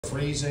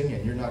freezing,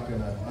 and you're not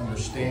going to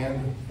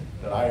understand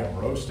that I am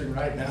roasting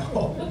right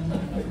now.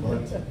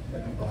 But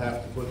I'll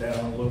have to put that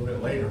on a little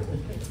bit later.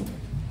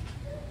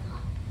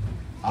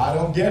 I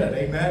don't get it,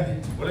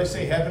 amen? What did I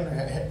say,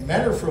 heaven?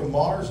 Men are from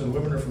Mars and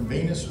women are from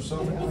Venus or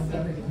something like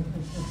that?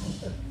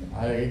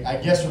 I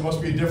guess there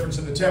must be a difference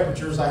in the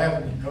temperatures. I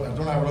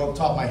don't have it on the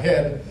top of my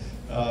head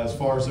as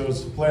far as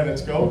those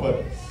planets go,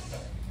 but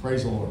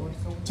praise the Lord.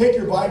 Take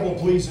your Bible,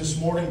 please, this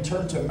morning.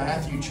 Turn to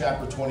Matthew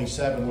chapter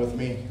 27 with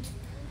me.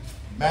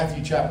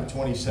 Matthew chapter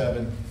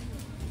 27.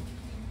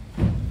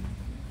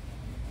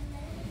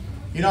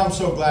 You know, I'm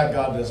so glad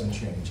God doesn't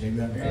change.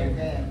 Amen?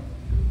 Amen.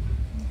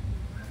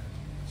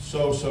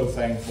 So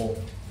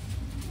thankful.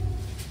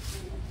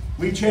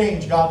 We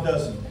change, God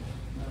doesn't.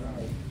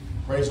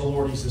 Praise the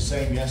Lord, He's the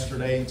same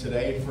yesterday and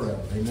today and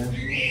forever.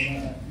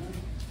 Amen.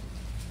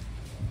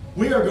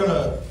 We are going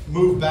to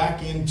move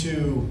back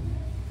into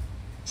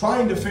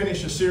trying to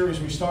finish a series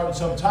we started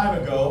some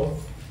time ago,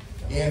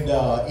 and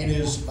it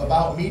is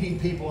about meeting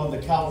people on the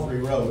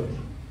Calvary Road.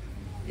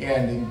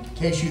 And in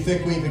case you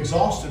think we've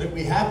exhausted it,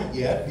 we haven't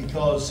yet,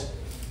 because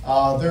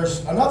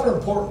there's another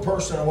important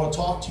person I want to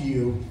talk to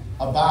you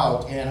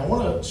about, and I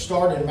want to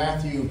start in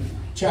Matthew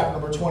chapter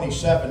number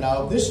 27.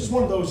 Now, this is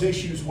one of those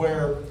issues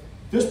where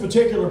this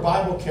particular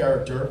Bible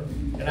character,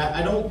 and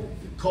I don't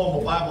call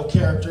him a Bible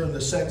character in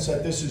the sense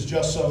that this is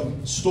just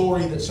some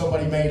story that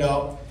somebody made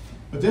up,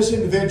 but this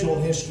individual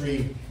in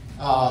history,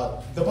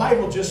 the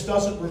Bible just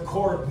doesn't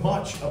record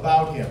much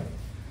about him.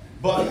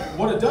 But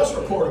what it does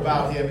record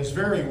about him is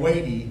very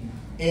weighty,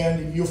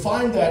 and you'll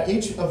find that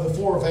each of the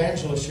four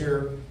evangelists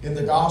here in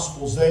the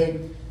Gospels,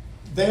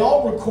 they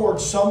all record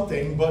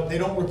something, but they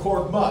don't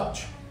record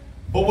much.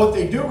 But what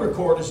they do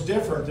record is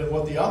different than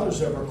what the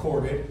others have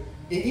recorded,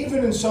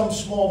 even in some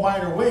small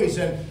minor ways.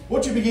 And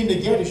what you begin to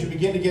get is you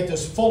begin to get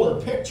this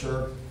fuller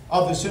picture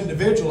of this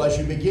individual as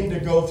you begin to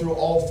go through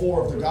all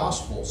four of the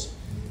Gospels.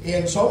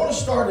 And so I want to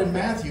start in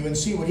Matthew and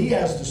see what he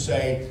has to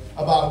say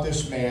about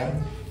this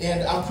man.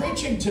 And I'm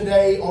preaching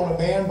today on a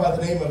man by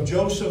the name of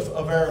Joseph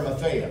of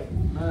Arimathea.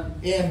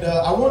 And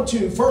I want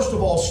to first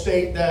of all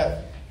state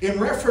that in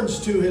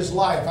reference to his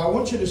life, I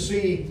want you to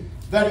see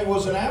that he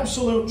was an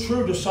absolute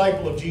true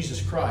disciple of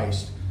Jesus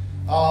Christ.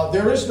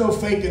 There is no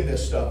fake in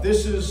this stuff.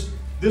 This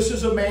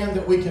is a man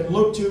that we can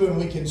look to and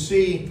we can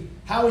see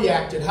how he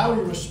acted, how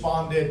he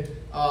responded,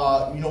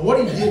 what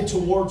he did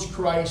towards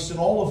Christ and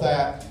all of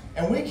that.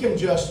 And we can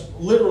just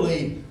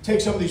literally take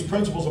some of these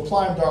principles,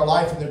 apply them to our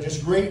life, and they're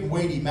just great and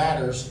weighty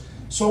matters.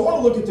 So I want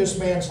to look at this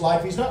man's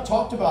life. He's not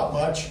talked about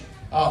much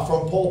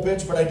from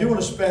pulpits, but I do want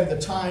to spend the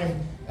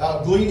time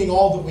gleaning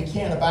all that we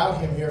can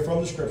about him here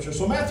from the Scripture.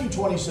 So Matthew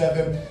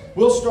 27,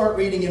 we'll start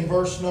reading in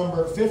verse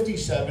number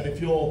 57. If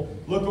you'll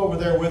look over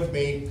there with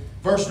me,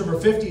 verse number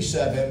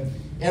 57.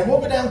 And we'll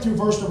go down through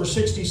verse number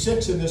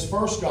 66 in this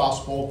first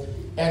Gospel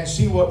and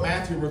see what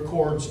Matthew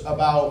records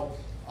about...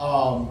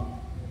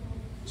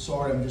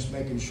 Sorry, I'm just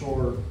making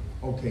sure.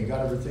 Okay,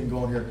 got everything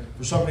going here.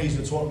 For some reason,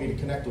 it's wanting me to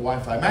connect to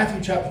Wi-Fi.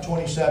 Matthew chapter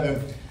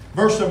 27,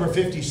 verse number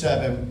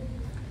 57.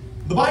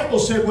 The Bible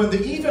said, when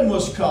the even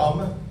was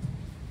come,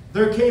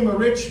 there came a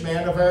rich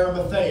man of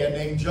Arimathea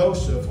named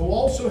Joseph, who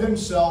also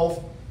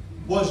himself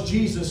was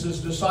Jesus'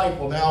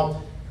 disciple.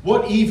 Now,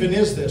 what even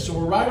is this? So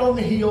we're right on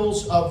the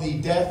heels of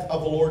the death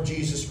of the Lord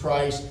Jesus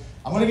Christ.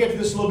 I'm going to get to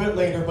this a little bit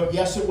later, but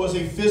yes, it was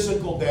a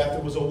physical death.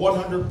 It was a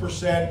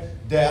 100%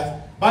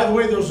 death. By the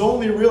way, there's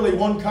only really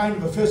one kind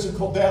of a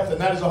physical death,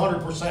 and that is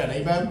 100%.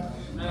 Amen?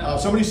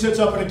 If somebody sits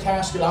up in a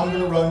casket, I'm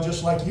going to run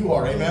just like you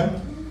are. Amen?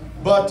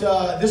 But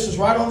this is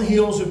right on the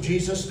heels of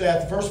Jesus'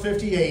 death. Verse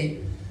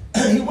 58,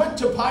 he went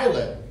to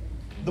Pilate,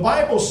 the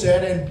Bible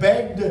said, and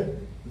begged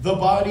the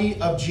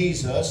body of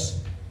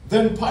Jesus.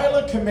 Then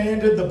Pilate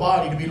commanded the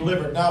body to be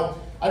delivered. Now,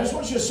 I just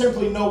want you to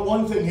simply note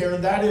one thing here,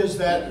 and that is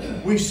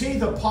that we see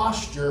the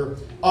posture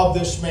of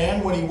this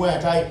man when he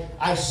went.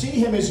 I see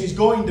him as he's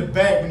going to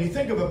beg. When you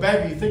think of a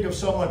beggar, you think of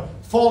someone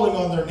falling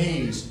on their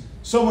knees,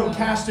 someone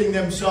casting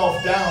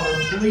themselves down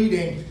or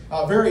pleading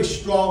very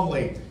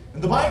strongly.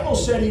 And the Bible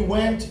said he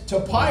went to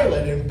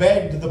Pilate and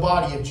begged the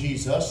body of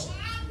Jesus.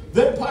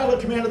 Then Pilate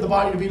commanded the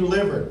body to be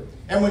delivered.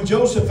 And when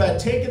Joseph had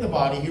taken the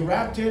body, he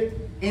wrapped it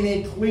in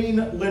a clean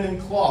linen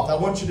cloth. I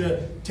want you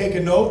to take a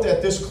note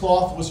that this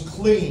cloth was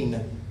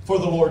clean for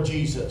the Lord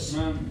Jesus.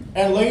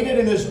 And laid it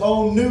in his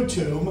own new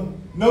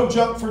tomb. No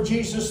junk for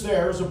Jesus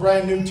there. It was a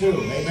brand new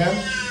tomb.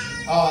 Amen?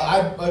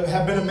 I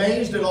have been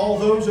amazed at all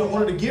those that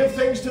wanted to give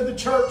things to the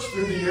church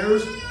through the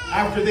years.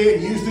 After they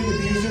had used it,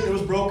 abused it, it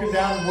was broken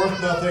down and worth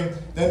nothing.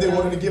 Then they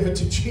wanted to give it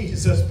to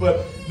Jesus.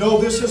 But no,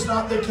 this is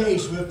not the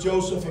case with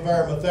Joseph of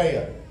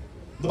Arimathea.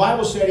 The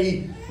Bible said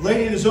he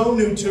laid in his own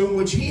new tomb,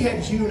 which he had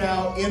hewn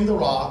out in the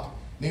rock.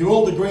 And he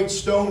rolled the great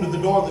stone to the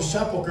door of the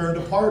sepulchre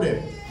and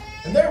departed.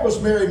 And there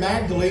was Mary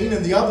Magdalene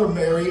and the other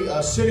Mary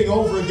sitting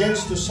over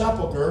against the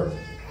sepulchre.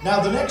 Now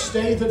the next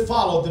day that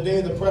followed, the day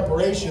of the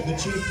preparation, the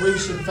chief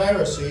priests and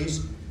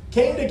Pharisees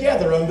came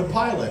together unto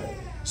Pilate,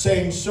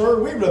 saying,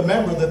 Sir, we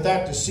remember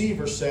that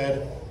deceiver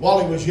said, while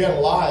he was yet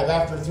alive,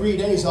 After 3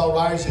 days I'll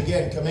rise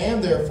again.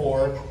 Command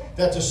therefore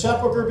that the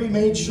sepulchre be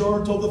made sure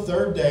until the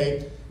third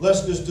day,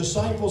 lest his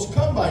disciples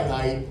come by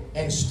night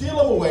and steal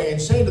him away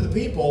and say to the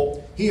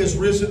people, he is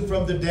risen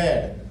from the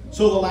dead.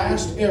 So the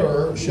last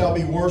error shall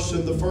be worse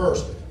than the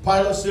first.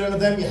 Pilate said unto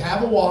them, you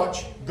have a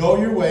watch, go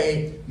your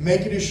way,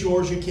 make it as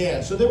sure as you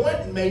can. So they went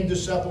and made the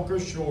sepulchre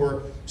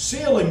sure,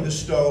 sealing the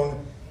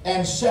stone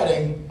and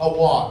setting a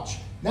watch.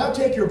 Now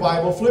take your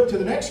Bible, flip to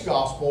the next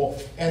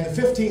gospel and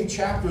the 15th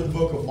chapter of the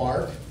book of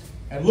Mark.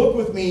 And look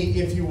with me,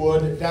 if you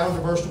would, down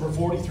to verse number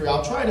 43.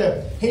 I'll try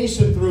to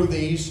hasten through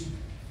these.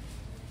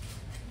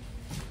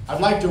 I'd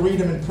like to read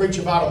them and preach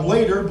about them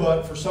later,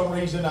 but for some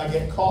reason I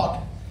get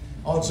caught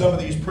on some of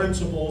these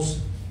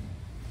principles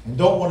and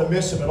don't want to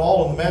miss them at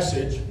all in the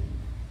message.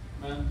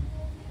 Amen.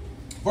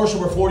 Verse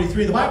number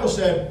 43, the Bible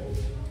said,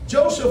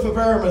 Joseph of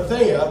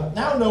Arimathea,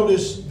 now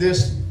notice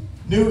this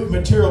new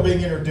material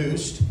being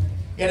introduced.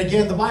 And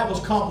again, the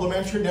Bible's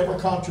complementary, never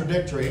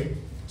contradictory.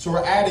 So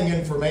we're adding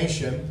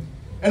information.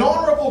 An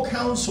honorable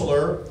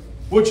counselor,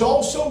 which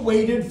also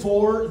waited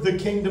for the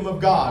kingdom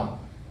of God.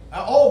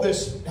 All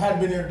this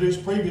had been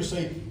introduced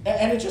previously,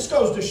 and it just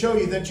goes to show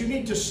you that you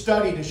need to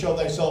study to show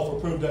thyself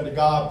approved unto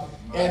God.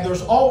 And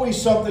there's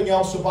always something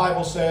else the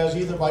Bible says,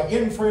 either by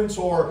inference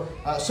or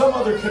some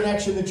other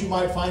connection that you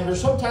might find, or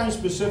sometimes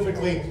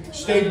specifically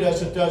stated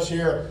as it does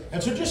here.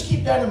 And so just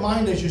keep that in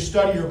mind as you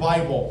study your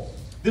Bible.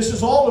 This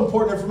is all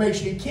important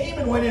information. He came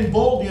and went in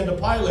boldly unto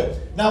Pilate.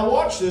 Now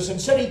watch this, and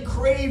said he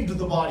craved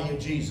the body of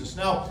Jesus.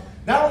 Now,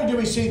 not only do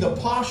we see the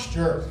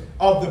posture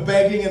of the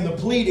begging and the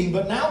pleading,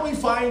 but now we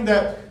find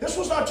that this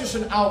was not just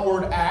an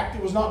outward act.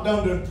 It was not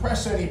done to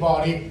impress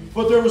anybody,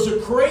 but there was a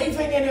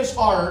craving in his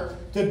heart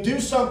to do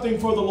something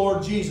for the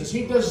Lord Jesus.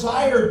 He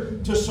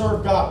desired to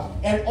serve God.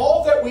 And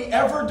all that we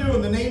ever do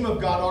in the name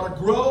of God ought to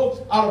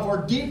grow out of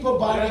our deep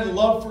abiding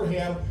love for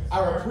Him,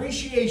 our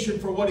appreciation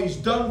for what He's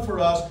done for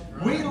us.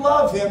 We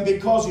love Him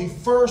because He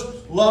first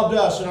loved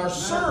us. And our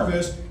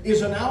service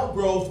is an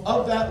outgrowth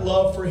of that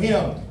love for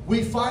Him.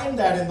 We find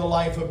that in the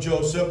life of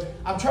Joseph.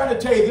 I'm trying to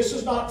tell you, this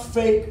is not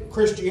fake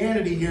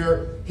Christianity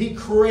here. He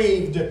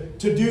craved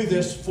to do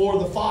this for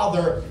the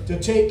Father, to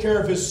take care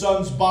of His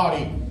Son's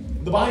body.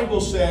 The Bible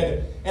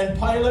said, and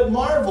Pilate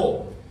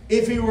marveled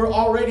if he were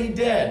already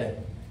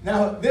dead.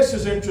 Now, this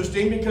is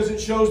interesting because it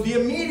shows the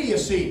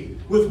immediacy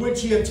with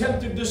which he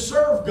attempted to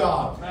serve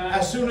God.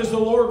 As soon as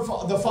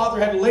the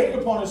Father had laid it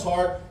upon his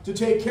heart to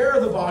take care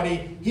of the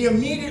body, he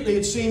immediately,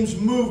 it seems,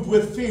 moved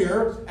with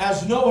fear,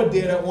 as Noah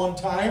did at one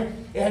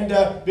time. And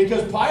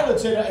because Pilate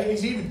said,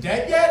 is he even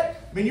dead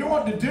yet? I mean, you're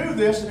wanting to do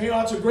this, and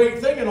that's a great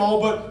thing and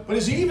all, but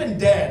is he even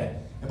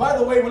dead? And by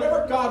the way,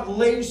 whenever God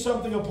lays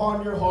something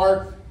upon your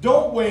heart,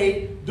 don't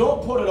wait.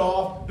 Don't put it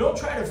off. Don't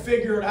try to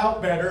figure it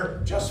out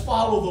better. Just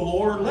follow the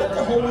Lord. Let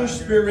the Holy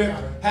Spirit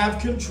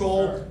have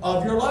control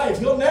of your life.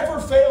 He'll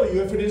never fail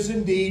you if it is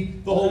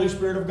indeed the Holy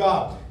Spirit of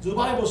God. So the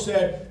Bible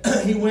said,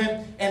 he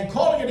went and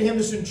calling unto him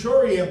the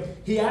centurion,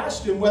 he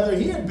asked him whether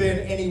he had been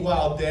any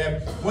while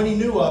dead. When he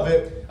knew of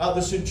it,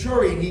 the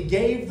centurion, he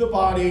gave the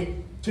body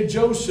to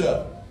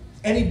Joseph.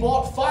 And he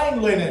bought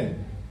fine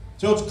linen.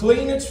 So it's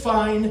clean, it's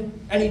fine.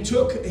 And he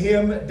took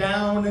him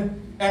down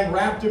and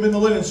wrapped him in the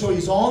linen. So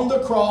he's on the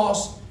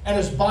cross, and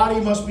his body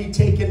must be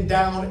taken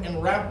down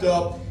and wrapped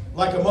up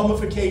like a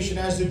mummification,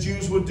 as the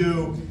Jews would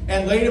do,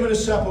 and laid him in a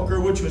sepulchre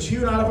which was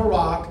hewn out of a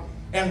rock,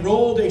 and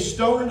rolled a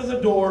stone into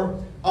the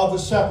door of the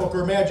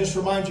sepulchre. May I just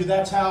remind you,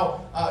 that's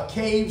how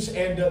caves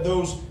and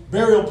those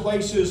burial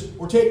places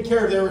were taken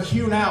care of. They were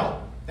hewn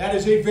out. That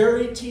is a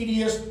very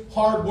tedious,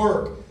 hard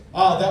work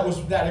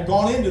that had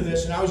gone into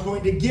this, and I was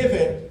going to give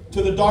it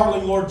to the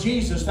darling Lord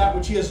Jesus, that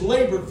which He has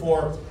labored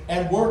for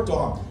and worked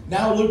on.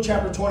 Now Luke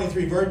chapter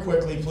 23, very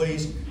quickly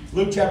please.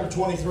 Luke chapter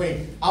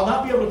 23. I'll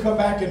not be able to come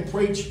back and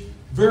preach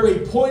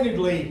very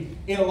pointedly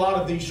in a lot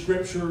of these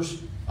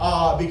scriptures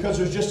because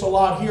there's just a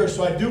lot here.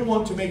 So I do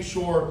want to make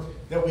sure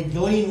that we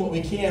glean what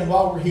we can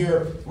while we're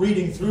here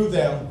reading through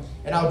them.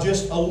 And I'll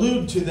just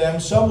allude to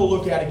them. Some we'll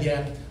look at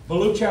again. But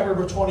Luke chapter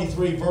number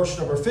 23, verse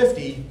number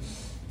 50.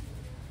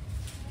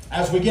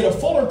 As we get a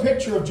fuller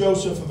picture of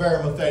Joseph of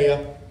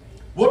Arimathea,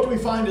 what do we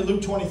find in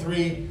Luke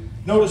 23?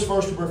 Notice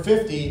verse number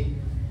 50.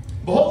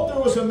 Behold, there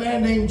was a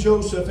man named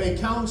Joseph, a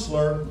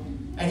counselor,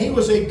 and he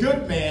was a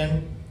good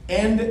man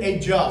and a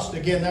just.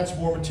 Again, that's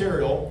more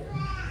material.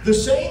 The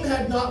same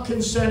had not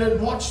consented,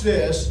 watch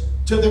this,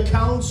 to the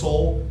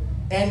counsel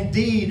and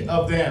deed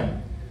of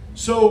them.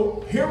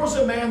 So here was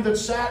a man that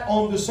sat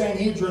on the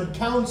Sanhedrin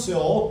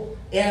council,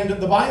 and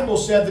the Bible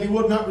said that he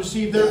would not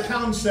receive their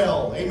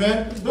counsel.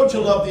 Amen? Don't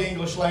you love the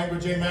English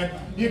language? Amen?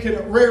 You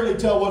can rarely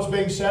tell what's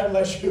being said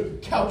unless you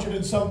couch it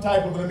in some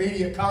type of an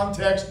immediate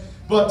context.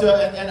 But,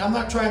 and I'm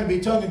not trying to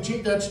be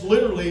tongue-in-cheek, that's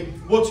literally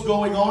what's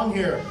going on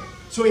here.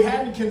 So he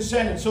hadn't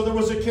consented. So there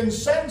was a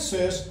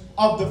consensus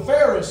of the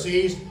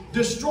Pharisees,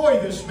 destroy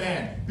this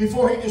man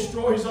before he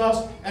destroys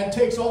us and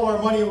takes all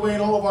our money away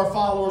and all of our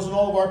followers and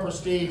all of our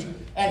prestige.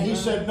 And he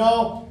said,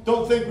 no,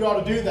 don't think we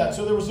ought to do that.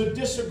 So there was a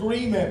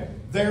disagreement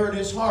there in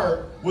his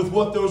heart with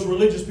what those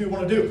religious people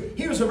want to do.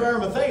 He was of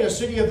Arimathea, a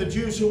city of the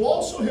Jews, who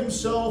also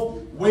himself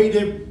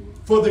waited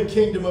for the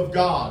kingdom of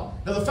God.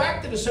 Now the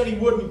fact that it said he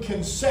wouldn't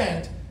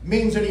consent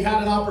means that he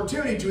had an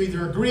opportunity to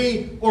either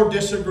agree or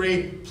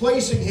disagree,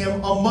 placing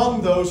him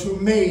among those who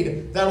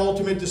made that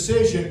ultimate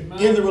decision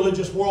in the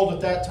religious world at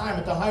that time,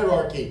 at the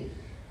hierarchy.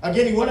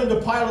 Again, he went into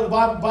Pilate. The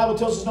Bible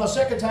tells us now,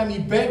 second time he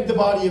begged the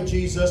body of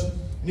Jesus,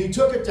 and he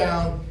took it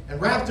down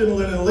and wrapped it in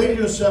linen and laid it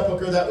in a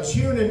sepulchre that was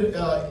hewn in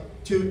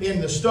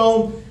the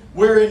stone,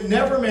 wherein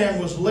never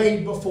man was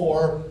laid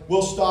before.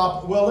 We'll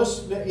stop. Well,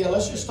 let's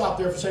just stop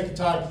there for sake of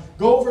time.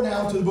 Go over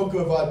now to the book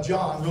of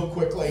John real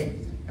quickly,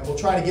 and we'll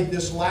try to get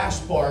this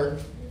last part.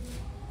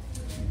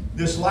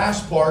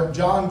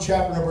 John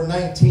chapter number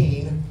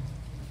 19.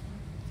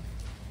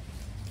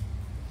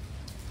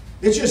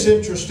 It's just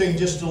interesting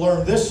just to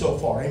learn this so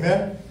far,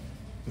 amen?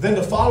 But then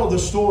to follow the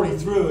story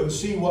through and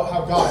see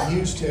how God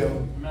used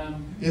him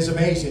is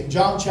amazing.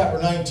 John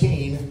chapter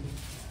 19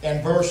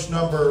 and verse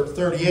number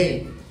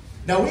 38.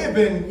 Now we have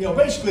been,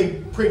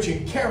 basically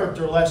preaching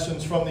character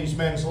lessons from these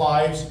men's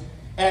lives,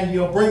 and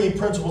bringing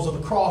principles of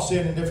the cross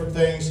in and different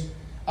things.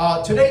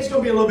 Today's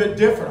going to be a little bit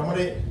different.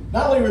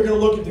 Not only are we going to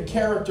look at the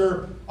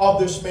character of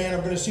this man,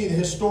 I'm going to see the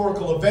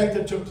historical event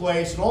that took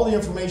place and all the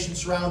information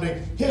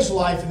surrounding his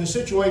life and the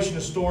situation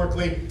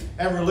historically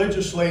and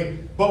religiously.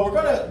 But we're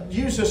going to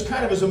use this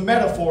kind of as a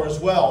metaphor as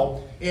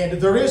well.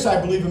 And there is, I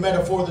believe, a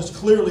metaphor that's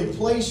clearly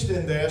placed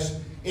in this.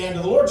 And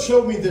the Lord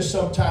showed me this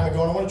some time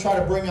ago, and I want to try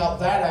to bring out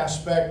that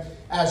aspect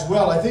as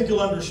well. I think you'll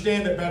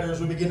understand it better as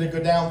we begin to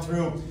go down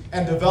through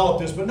and develop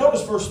this. But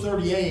notice verse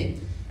 38.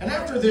 And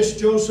after this,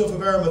 Joseph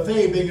of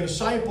Arimathea, being a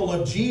disciple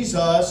of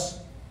Jesus,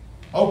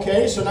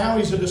 okay, so now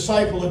he's a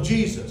disciple of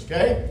Jesus,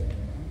 okay?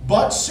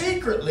 But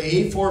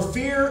secretly, for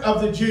fear of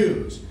the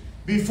Jews.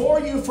 Before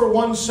you for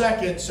 1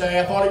 second say,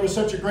 I thought he was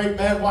such a great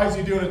man, why is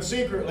he doing it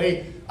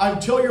secretly?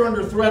 Until you're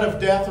under threat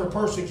of death or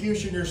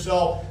persecution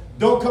yourself,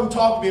 don't come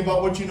talk to me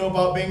about what you know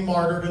about being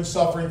martyred and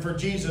suffering for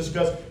Jesus,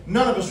 because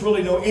none of us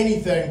really know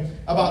anything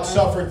about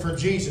suffering for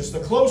Jesus.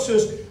 The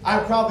closest I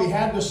probably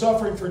had to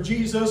suffering for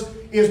Jesus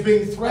is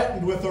being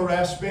threatened with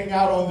arrest, being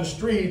out on the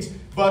streets.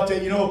 But,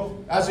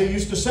 as they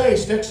used to say,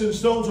 sticks and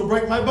stones will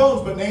break my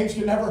bones, but names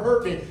can never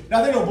hurt me.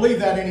 Now, they don't believe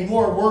that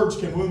anymore. Words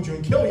can wound you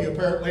and kill you,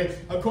 apparently,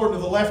 according to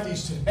the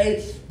lefties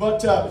today.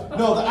 But,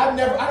 no, I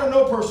don't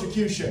know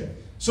persecution.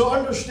 So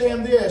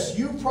understand this.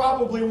 You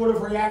probably would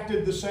have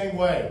reacted the same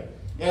way.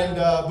 And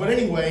but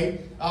anyway,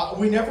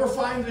 we never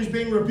find that he's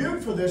being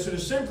rebuked for this. It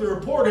is simply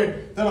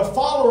reported that a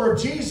follower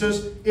of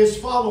Jesus is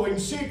following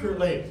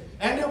secretly.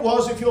 And it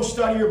was, if you'll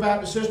study your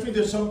Baptist history,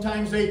 that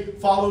sometimes they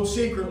followed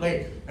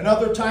secretly. And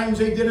other times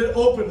they did it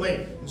openly.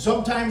 And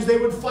sometimes they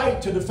would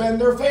fight to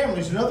defend their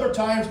families. And other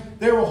times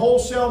they were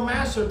wholesale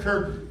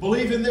massacred,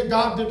 believing that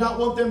God did not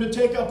want them to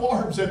take up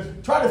arms,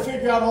 and try to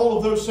figure out all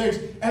of those things.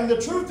 And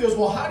the truth is,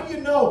 well, how do you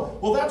know?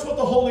 Well, that's what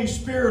the Holy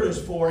Spirit is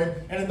for.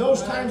 And in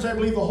those times, I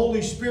believe the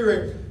Holy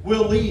Spirit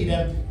will lead.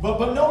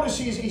 But notice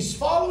he's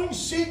following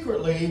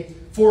secretly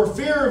for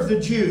fear of the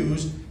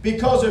Jews,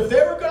 because if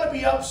they were going to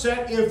be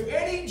upset, if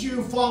any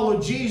Jew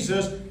followed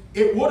Jesus,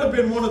 it would have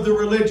been one of the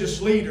religious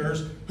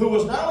leaders who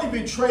was not only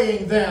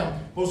betraying them,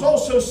 but was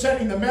also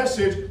sending the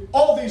message,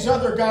 all these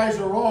other guys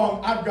are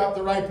wrong, I've got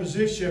the right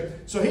position.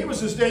 So he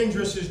was as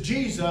dangerous as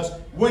Jesus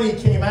when he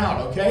came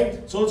out,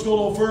 okay? So let's go a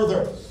little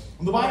further.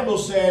 The Bible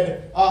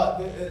said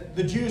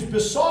the Jews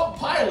besought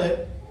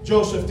Pilate,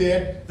 Joseph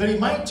did, that he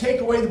might take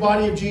away the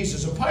body of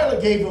Jesus. So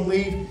Pilate gave him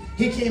leave.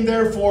 He came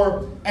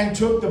therefore and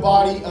took the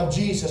body of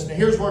Jesus. Now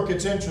here's where it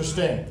gets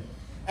interesting.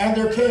 And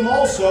there came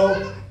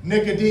also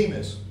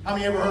Nicodemus. How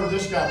many ever heard of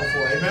this guy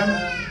before?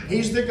 Amen?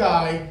 He's the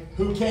guy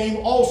who came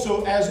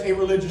also as a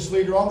religious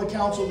leader on the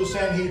council of the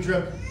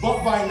Sanhedrin,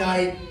 but by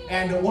night,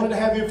 and wanted to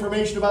have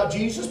information about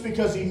Jesus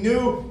because he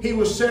knew he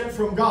was sent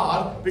from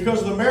God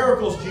because of the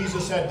miracles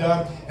Jesus had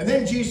done. And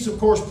then Jesus, of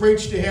course,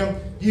 preached to him,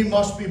 you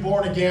must be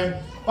born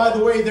again. By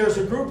the way, there's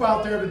a group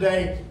out there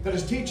today that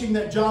is teaching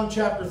that John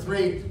chapter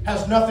 3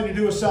 has nothing to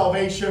do with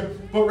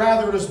salvation, but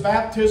rather it is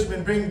baptism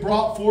and being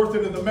brought forth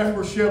into the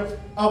membership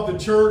of the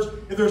church.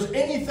 If there's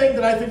anything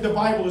that I think the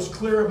Bible is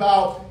clear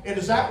about, it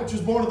is that which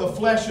is born of the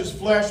flesh is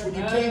flesh. When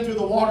you came through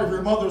the water of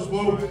your mother's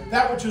womb,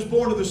 that which is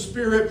born of the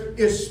Spirit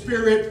is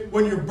spirit.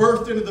 When you're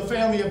birthed into the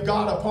family of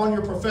God upon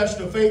your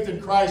profession of faith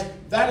in Christ,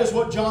 that is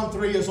what John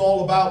 3 is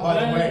all about,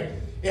 by the way.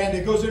 And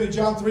it goes into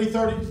John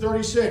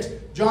 3:30-36.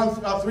 John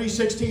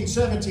 3:16,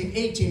 17,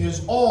 18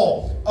 is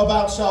all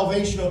about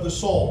salvation of the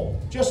soul.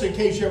 Just in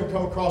case you ever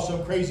come across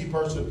some crazy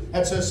person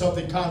that says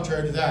something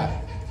contrary to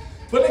that.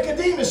 But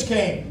Nicodemus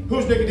came.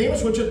 Who's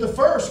Nicodemus? Which at the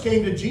first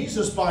came to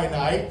Jesus by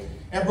night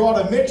and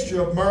brought a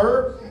mixture of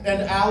myrrh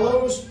and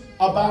aloes,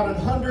 about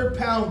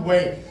 100-pound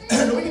weight.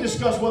 We can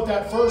discuss what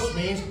that first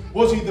means.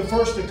 Was he the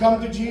first to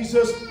come to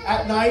Jesus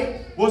at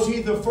night? Was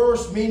he the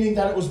first, meaning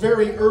that it was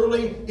very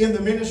early in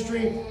the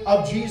ministry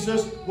of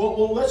Jesus?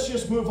 Well, let's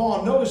just move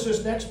on. Notice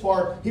this next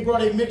part. He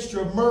brought a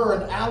mixture of myrrh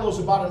and aloes,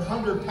 about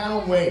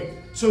 100-pound weight.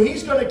 So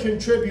he's going to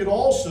contribute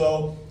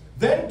also.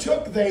 Then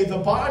took they the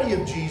body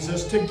of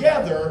Jesus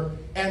together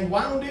and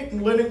wound it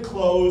in linen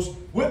clothes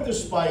with the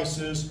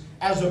spices.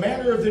 as the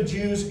manner of the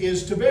Jews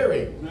is to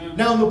bury.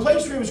 Now in the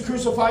place where he was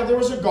crucified there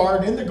was a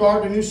garden. In the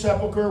garden a new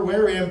sepulchre,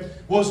 wherein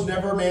was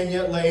never man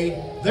yet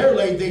laid. There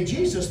laid they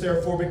Jesus,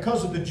 therefore,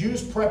 because of the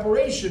Jews'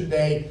 preparation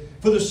day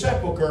for the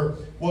sepulchre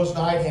was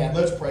nigh at hand.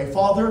 Let's pray.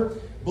 Father,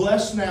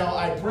 bless now,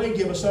 I pray,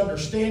 give us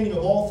understanding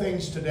of all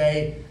things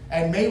today,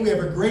 and may we have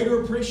a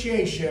greater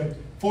appreciation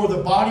for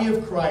the body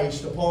of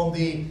Christ upon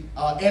the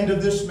end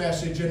of this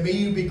message, and may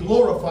you be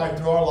glorified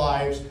through our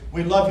lives.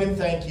 We love you and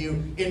thank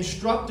you.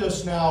 Instruct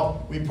us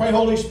now. We pray,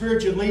 Holy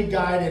Spirit, you lead,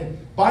 guide,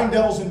 and bind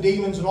devils and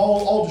demons and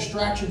all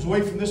distractions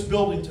away from this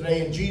building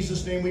today. In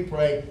Jesus' name we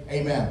pray.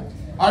 Amen.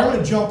 All right, I'm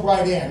going to jump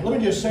right in. Let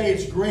me just say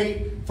it's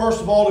great,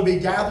 first of all, to be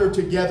gathered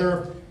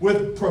together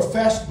with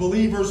professed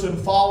believers and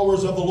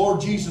followers of the Lord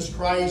Jesus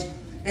Christ.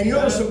 And you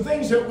know, there's some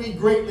things that we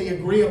greatly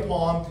agree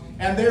upon,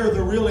 and they're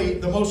really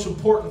the most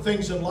important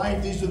things in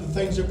life. These are the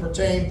things that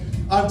pertain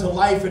unto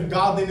life and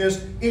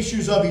godliness,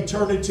 issues of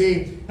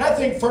eternity. And I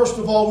think, first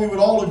of all, we would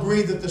all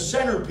agree that the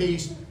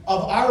centerpiece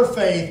of our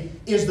faith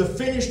is the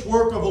finished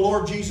work of the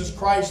Lord Jesus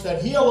Christ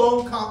that He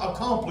alone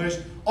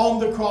accomplished on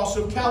the cross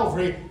of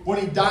Calvary when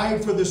He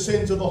died for the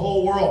sins of the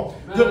whole world.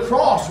 The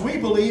cross, we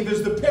believe,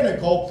 is the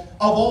pinnacle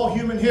of all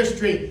human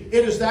history.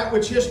 It is that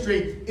which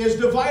history is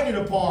divided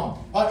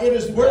upon. It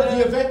is where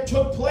the event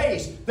took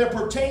place that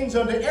pertains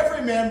unto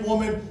every man,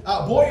 woman,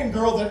 boy and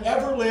girl that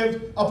ever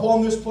lived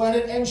upon this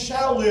planet and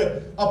shall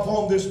live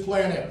upon this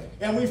planet.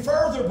 And we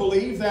further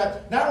believe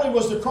that not only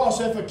was the cross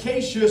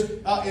efficacious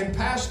in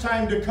past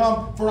time to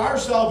come for our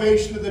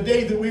salvation of the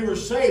day that we were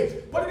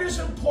saved, but it is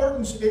of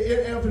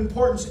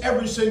importance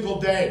every single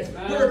day.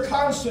 We are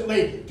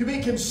constantly to be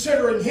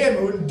considering Him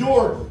who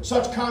endured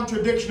such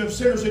contradiction of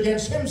sinners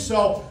against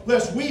Himself,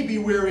 lest we be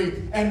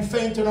weary and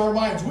faint in our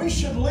minds. We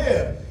should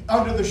live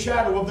under the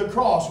shadow of the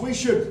cross. We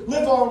should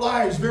live our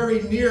lives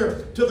very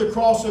near to the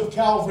cross of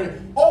Calvary.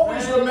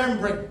 Always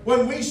remembering,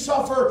 when we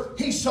suffer,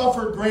 He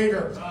suffered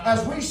greater.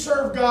 As we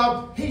serve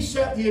God, He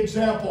set the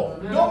example.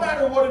 No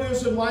matter what it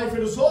is in life,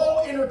 it is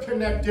all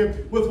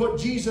interconnected with what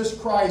Jesus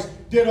Christ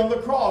did on the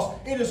cross.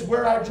 It is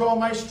where I draw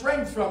my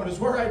strength from. It is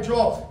where I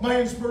draw my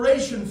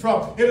inspiration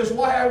from. It is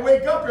why I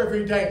wake up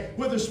every day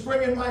with a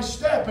spring in my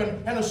step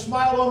and a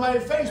smile on my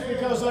face,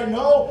 because I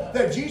know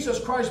that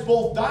Jesus Christ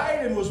both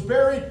died and was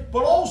buried,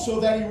 but also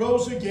that He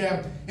rose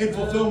again in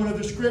fulfillment of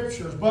the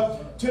Scriptures.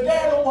 But today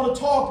I don't want to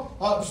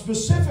talk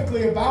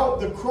specifically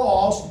about the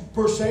cross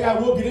per se. I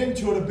will get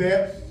into it a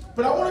bit.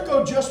 But I want to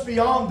go just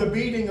beyond the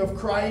beating of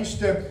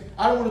Christ.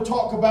 I don't want to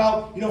talk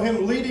about,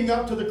 Him leading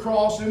up to the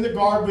cross in the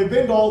garden. We've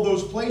been to all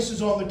those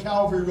places on the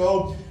Calvary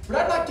Road. But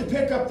I'd like to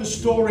pick up the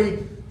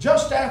story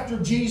just after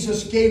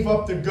Jesus gave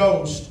up the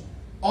ghost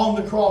on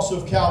the cross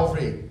of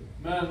Calvary.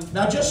 Amen.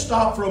 Now just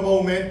stop for a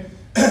moment.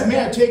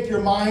 May I take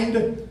your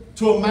mind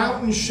to a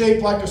mountain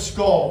shaped like a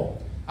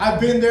skull. I've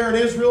been there in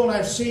Israel, and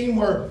I've seen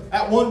where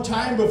at one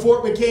time,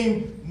 before it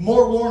became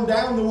more worn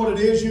down than what it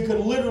is, you could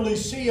literally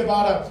see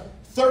about a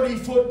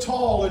 30-foot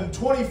tall and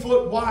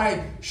 20-foot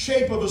wide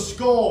shape of a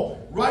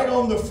skull right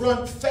on the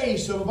front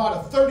face of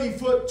about a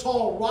 30-foot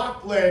tall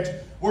rock ledge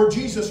where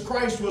Jesus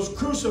Christ was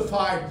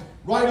crucified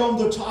right on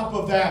the top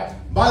of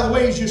that. By the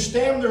way, as you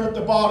stand there at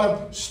the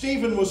bottom,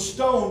 Stephen was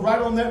stoned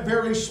right on that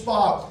very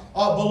spot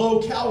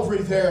below Calvary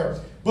there.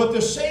 But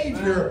the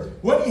Savior,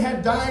 when He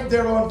had died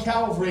there on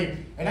Calvary,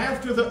 and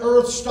after the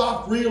earth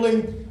stopped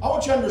reeling, I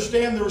want you to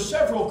understand there were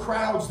several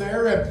crowds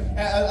there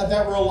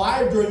that were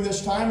alive during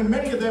this time, and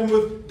many of them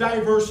with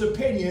diverse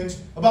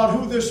opinions about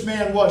who this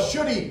man was.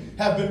 Should he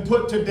have been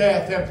put to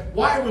death? And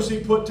why was he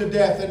put to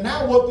death? And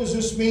now what does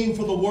this mean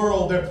for the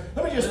world? And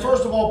let me just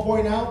first of all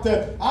point out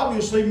that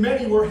obviously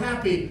many were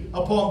happy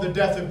upon the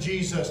death of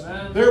Jesus.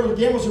 There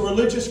again was a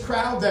religious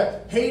crowd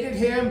that hated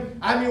Him.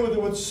 I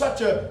mean, with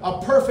such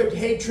a perfect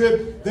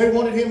hatred, they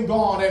wanted Him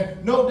gone.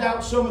 And no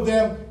doubt some of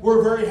them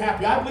were very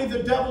happy. I believe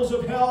the devils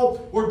of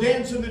hell were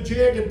dancing the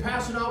jig and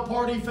passing out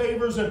party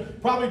favors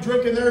and probably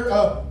drinking their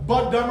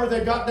Bud Dummer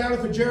they got down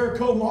at the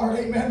Jericho Mart.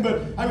 Amen.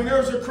 But I mean, there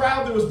was a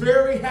crowd that was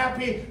very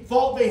happy,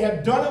 thought they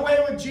had done away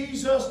with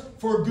Jesus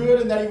for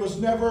good and that He was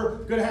never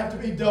going to have to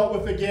be dealt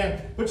with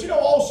again. But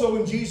also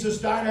when Jesus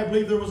died, I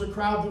believe there was a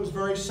crowd that was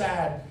very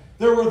sad.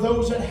 There were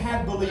those that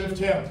had believed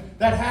Him,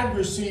 that had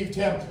received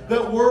Him,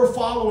 that were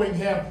following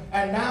Him,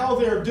 and now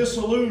they're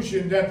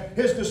disillusioned, and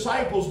His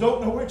disciples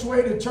don't know which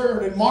way to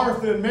turn, and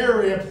Martha and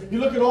Mary, and you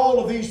look at all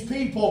of these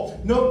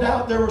people, no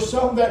doubt there were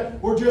some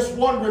that were just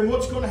wondering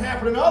what's going to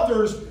happen, and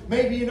others,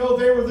 maybe, they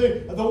were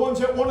the ones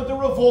that wanted the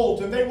revolt,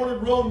 and they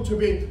wanted Rome to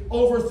be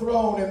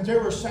overthrown, and they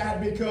were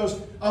sad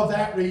because of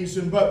that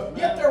reason. But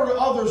yet there were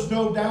others,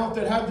 no doubt,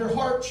 that had their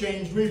heart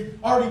changed. We've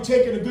already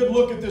taken a good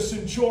look at the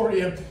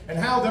centurion, and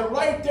how that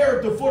right there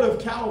at the foot of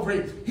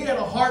Calvary, he had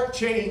a heart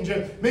change,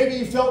 and maybe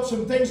he felt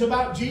some things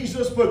about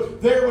Jesus,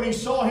 but there when he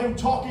saw Him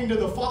talking to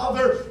the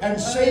Father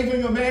and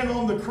saving a man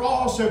on the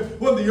cross, and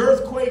when the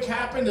earthquake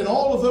happened and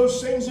all of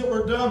those things that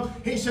were done,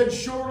 he said,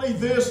 surely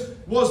this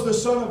was the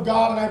Son of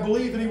God, and I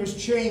believe that he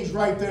was changed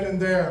right then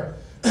and there.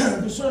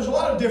 So there's a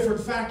lot of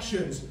different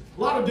factions,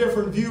 a lot of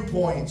different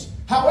viewpoints.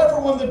 However,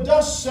 when the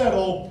dust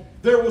settled,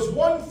 there was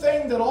one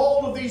thing that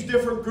all of these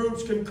different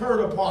groups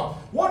concurred upon.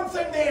 One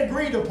thing they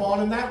agreed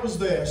upon, and that was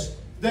this,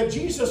 that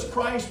Jesus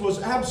Christ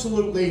was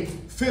absolutely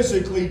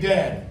physically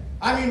dead.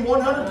 I mean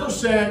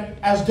 100%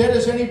 as dead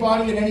as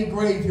anybody in any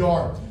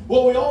graveyard.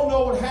 Well, we all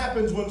know what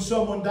happens when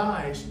someone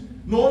dies.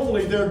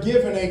 Normally they're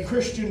given a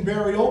Christian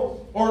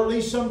burial, or at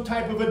least some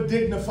type of a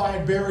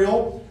dignified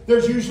burial.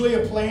 There's usually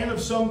a plan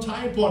of some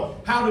type on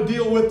how to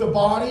deal with the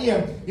body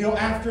and,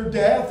 after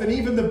death, and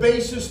even the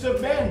basest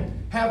of men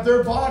have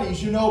their bodies,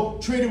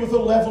 treated with a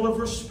level of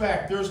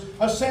respect. There's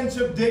a sense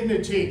of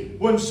dignity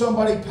when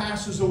somebody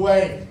passes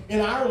away. In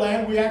our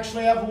land, we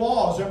actually have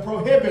laws that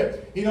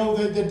prohibit,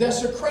 the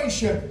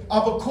desecration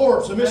of a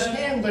corpse, the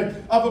mishandling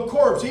of a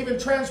corpse. Even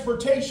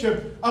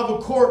transportation of a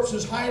corpse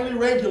is highly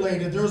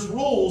regulated. There's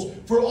rules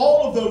for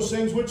all of those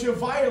things which, if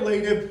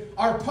violated,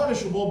 are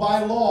punishable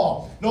by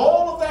law. Now,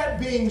 all of that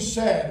being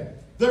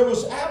said, there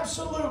was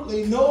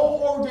absolutely no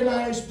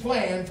organized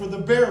plan for the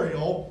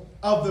burial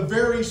of the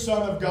very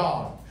Son of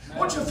God. I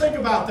want you to think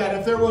about that.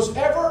 If there was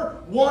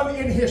ever one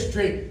in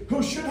history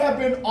who should have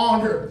been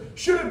honored,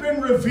 should have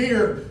been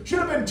revered, should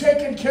have been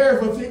taken care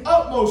of with the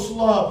utmost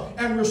love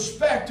and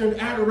respect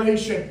and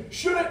adoration,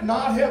 should it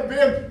not have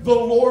been the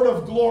Lord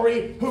of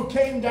glory who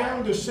came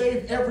down to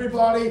save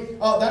everybody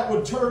that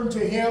would turn to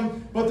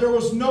Him? But there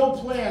was no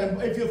plan.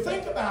 And if you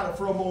think about it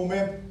for a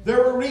moment,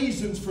 there were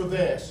reasons for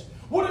this.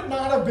 Would it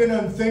not have been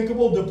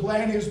unthinkable to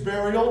plan His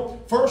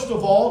burial? First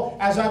of all,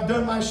 as I've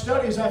done my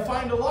studies, I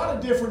find a lot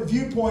of different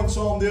viewpoints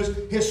on this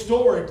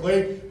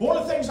historically. One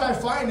of the things I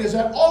find is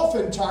that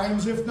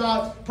oftentimes, if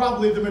not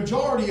probably the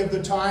majority of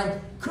the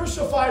time,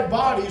 crucified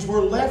bodies were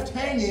left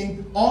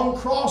hanging on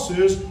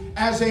crosses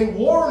as a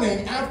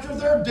warning after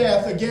their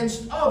death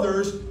against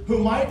others who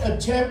might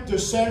attempt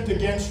descent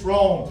against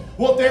Rome.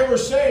 What they were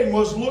saying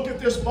was, look at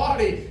this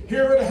body.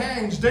 Here it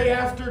hangs day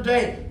after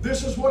day.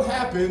 This is what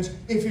happens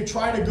if you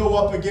try to go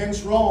up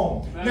against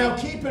Rome. Right. Now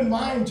keep in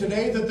mind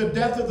today that the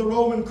death of the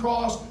Roman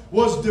cross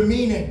was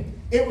demeaning.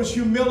 It was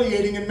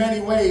humiliating in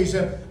many ways.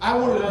 And I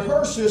want to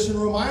rehearse this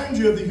and remind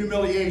you of the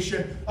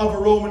humiliation of a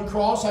Roman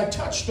cross. I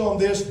touched on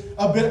this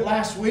a bit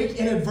last week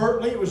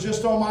inadvertently. It was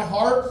just on my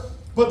heart.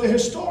 But the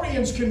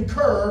historians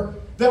concur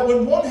that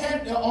when one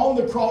had on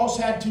the cross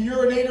had to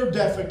urinate or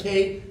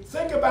defecate,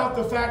 think about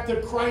the fact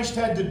that Christ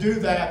had to do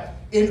that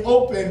in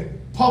open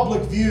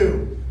public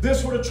view.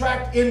 This would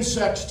attract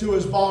insects to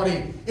His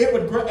body. It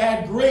would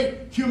add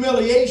great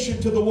humiliation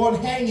to the one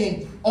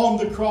hanging on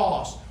the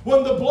cross.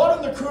 When the blood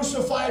in the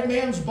crucified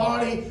man's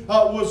body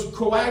was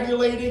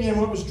coagulating and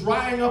when it was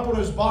drying up on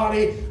his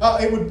body,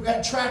 it would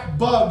attract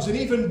bugs and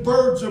even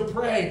birds of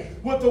prey.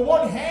 With the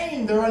one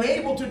hanging there,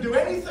 unable to do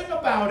anything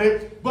about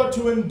it, but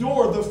to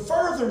endure the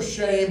further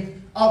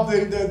shame of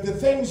the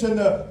things and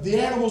the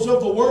animals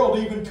of the world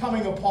even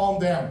coming upon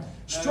them.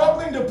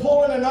 Struggling to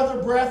pull in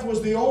another breath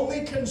was the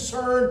only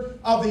concern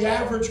of the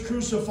average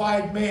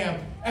crucified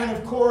man. And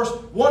of course,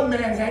 one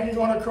man hanging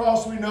on a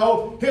cross, we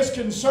know, his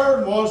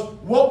concern was,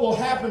 what will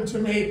happen to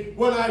me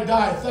when I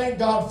die? Thank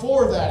God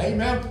for that.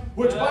 Amen?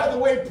 Which, by the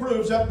way,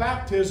 proves that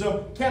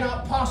baptism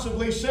cannot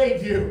possibly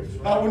save you.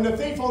 When the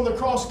thief on the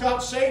cross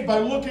got saved by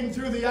looking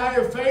through the eye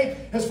of faith,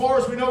 as far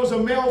as we know, is a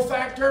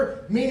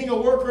malefactor, meaning a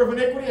worker of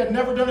iniquity, had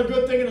never done a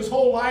good thing in his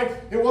whole life.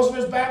 It wasn't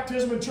his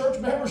baptism and church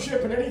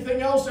membership and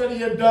anything else that he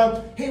had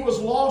done. He was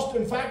lost.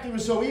 In fact, he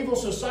was so evil,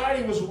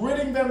 society was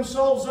ridding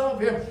themselves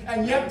of him.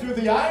 And yet, through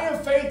the eye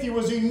of faith, he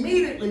was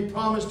immediately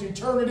promised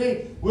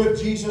eternity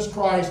with Jesus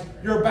Christ.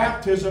 Your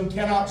baptism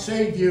cannot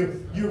save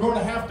you. You're going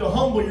to have to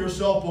humble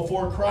yourself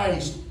before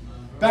Christ.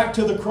 Back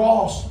to the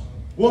cross.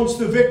 Once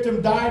the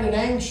victim died an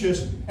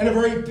anxious and a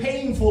very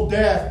painful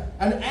death,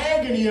 an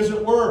agony as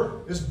it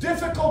were, as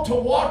difficult to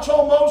watch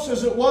almost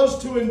as it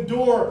was to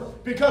endure,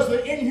 because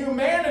the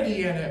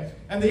inhumanity in it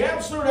and the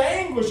absolute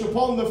anguish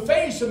upon the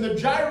face and the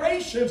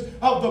gyrations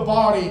of the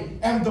body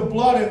and the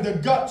blood and the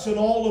guts and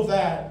all of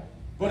that.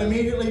 But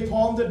immediately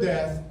upon the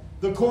death,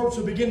 the corpse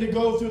would begin to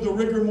go through the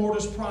rigor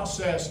mortis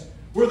process,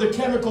 where the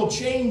chemical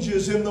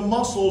changes in the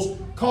muscles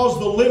cause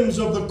the limbs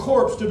of the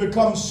corpse to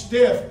become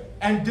stiff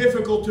and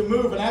difficult to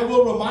move. And I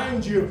will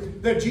remind you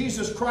that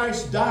Jesus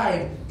Christ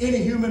died in a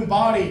human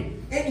body.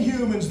 In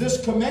humans,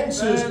 this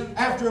commences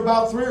after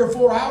about 3 or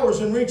 4 hours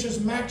and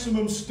reaches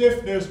maximum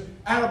stiffness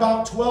at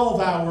about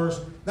 12 hours.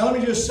 Now let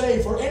me just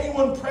say, for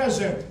anyone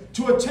present,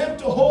 to attempt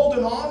to hold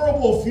an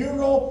honorable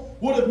funeral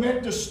would have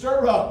meant to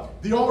stir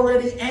up the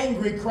already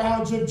angry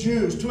crowds of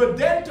Jews, to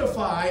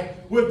identify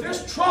with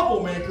this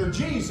troublemaker,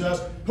 Jesus,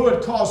 who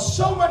had caused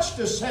so much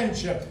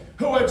dissension,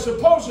 who had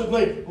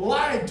supposedly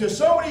lied to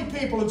so many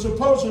people and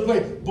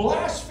supposedly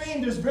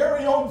blasphemed his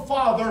very own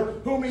Father,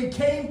 whom he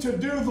came to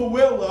do the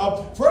will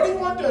of. For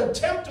anyone to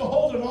attempt to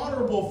hold an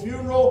honorable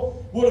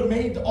funeral would have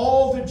made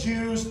all the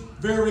Jews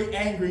very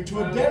angry.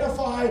 To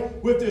identify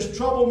with this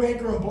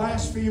troublemaker and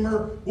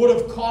blasphemer would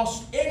have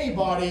cost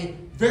anybody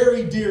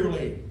very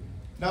dearly.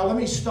 Now let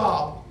me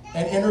stop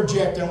and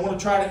interject. I want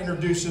to try to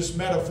introduce this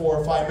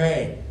metaphor, if I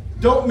may.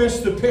 Don't miss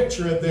the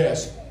picture of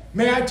this.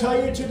 May I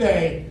tell you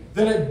today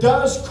that it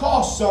does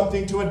cost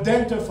something to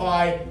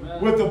identify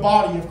with the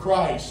body of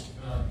Christ.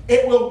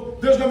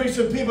 There's going to be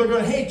some people who are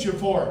going to hate you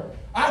for it.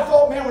 I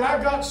thought, man, when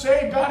I got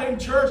saved, got in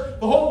church,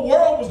 the whole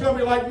world was going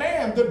to be like,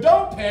 man, the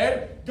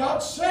dopehead got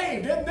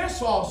saved. Isn't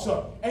this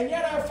awesome? And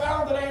yet I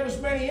found that I had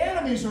as many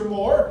enemies or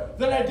more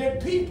than I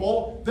did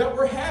people that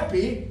were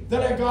happy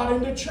that I got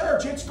into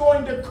church. It's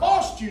going to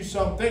cost you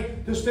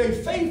something to stay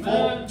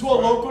faithful to a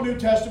local New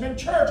Testament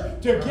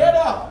church, to get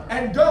up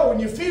and go when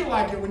you feel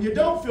like it, when you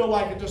don't feel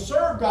like it, to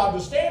serve God, to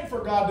stand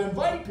for God, to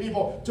invite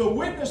people, to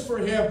witness for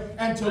Him,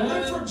 and to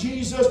live for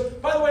Jesus.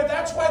 By the way,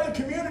 that's why the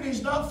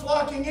community's not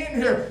flocking in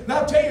here. And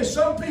I'll tell you,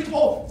 some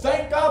people,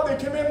 thank God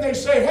they come in, they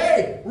say,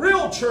 hey,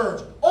 real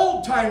church,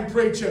 old-time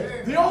preaching,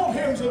 the old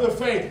hymns of the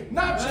faith,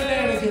 not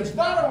shenanigans,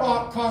 not a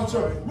rock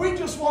concert. We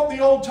just want the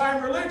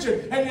old-time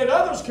religion. And yet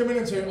others come in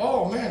and say,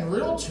 oh man,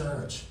 real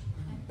church.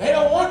 They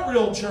don't want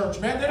real church,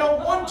 man. They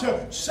don't want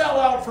to sell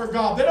out for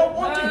God. They don't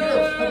want to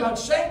hear about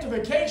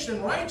sanctification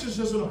and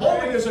righteousness and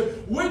holiness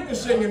and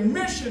witnessing and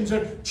missions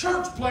and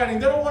church planting.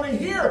 They don't want to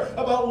hear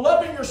about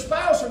loving your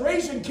spouse and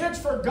raising kids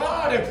for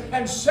God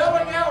and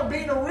selling out,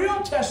 being a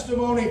real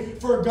testimony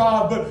for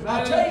God. But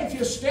I'll tell you, if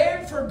you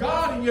stand for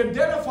God and you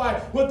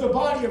identify with the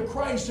body of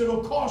Christ,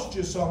 it'll cost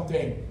you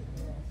something.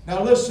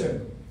 Now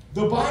listen,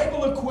 the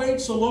Bible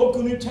equates the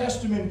local New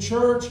Testament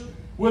church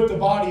with the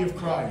body of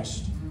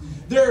Christ.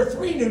 There are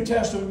three New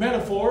Testament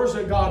metaphors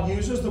that God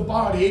uses: the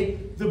body,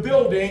 the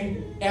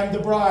building, and the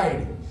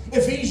bride.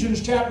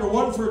 Ephesians chapter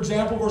 1, for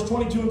example, verse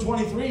 22 and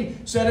 23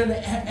 said,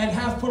 and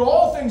hath put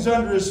all things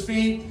under His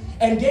feet,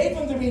 and gave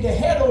Him to be the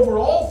head over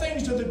all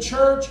things to the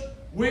church,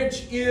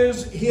 which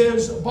is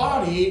His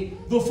body,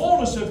 the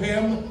fullness of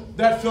Him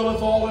that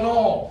filleth all in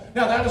all.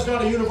 Now, that is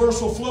not a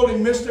universal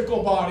floating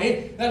mystical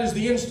body. That is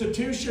the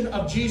institution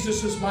of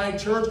Jesus as my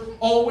church,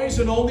 always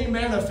and only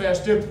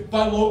manifested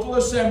by local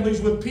assemblies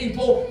with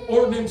people,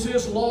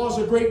 ordinances, laws,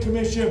 a great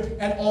commission,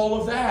 and all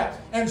of that.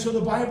 And so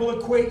the Bible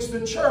equates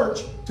the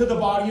church to the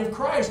body of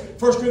Christ.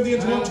 1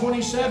 Corinthians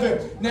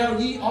 1:27, now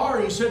ye are,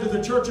 he said to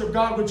the church of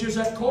God which is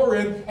at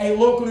Corinth, a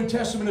local New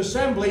Testament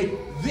assembly,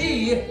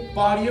 the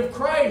body of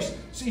Christ.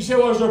 So you say,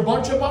 well, is there a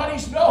bunch of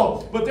bodies?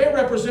 No, but they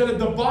represented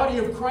the body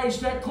of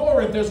Christ at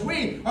Corinth, as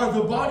we are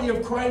the body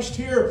of Christ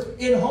here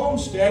in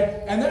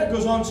Homestead. And then it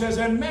goes on and says,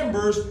 and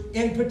members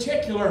in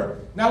particular.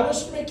 Now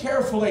listen to me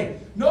carefully.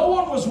 No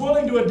one was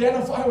willing to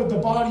identify with the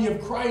body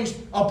of Christ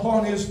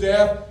upon His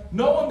death.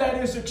 No one, that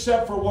is,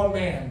 except for one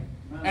man.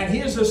 And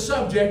he is the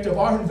subject of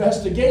our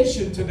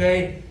investigation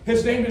today.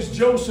 His name is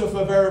Joseph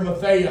of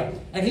Arimathea,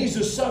 and he's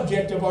the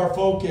subject of our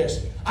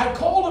focus. I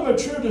called him a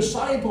true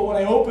disciple when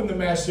I opened the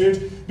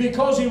message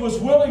because he was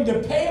willing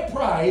to pay a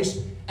price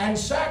and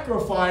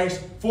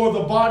sacrifice for the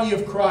body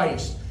of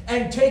Christ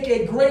and take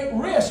a great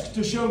risk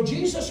to show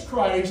Jesus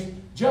Christ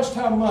just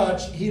how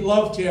much he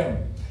loved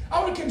him.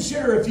 I want to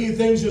consider a few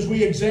things as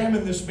we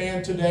examine this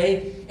man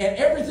today, and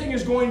everything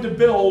is going to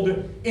build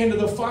into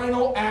the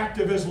final act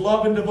of his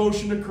love and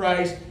devotion to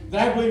Christ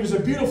that I believe is a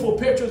beautiful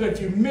picture that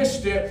if you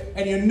missed it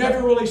and you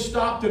never really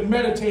stopped and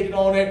meditated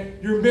on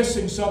it, you're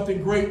missing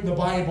something great in the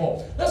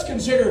Bible. Let's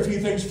consider a few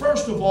things.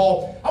 First of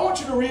all, I want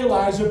you to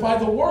realize that by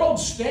the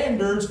world's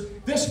standards,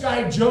 this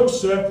guy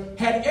Joseph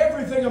had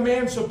everything a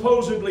man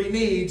supposedly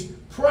needs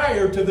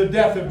prior to the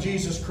death of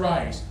Jesus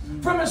Christ.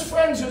 From his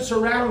friends that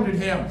surrounded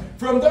him,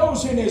 from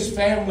those in his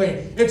family,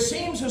 it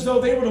seems as though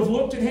they would have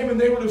looked at him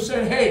and they would have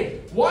said, hey,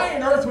 why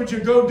on earth would you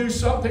go do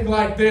something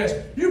like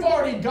this? You've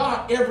already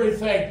got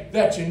everything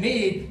that you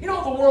need. You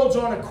know, the world's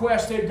on a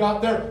quest. They've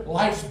got their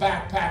life's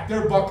backpack,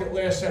 their bucket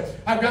list.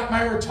 I've got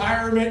my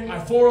retirement, my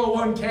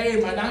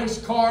 401k, my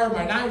nice car,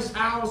 my nice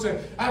house, and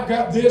I've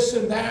got this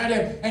and that.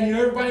 And you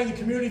know, everybody in the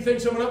community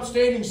thinks I'm an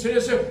upstanding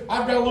citizen.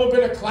 I've got a little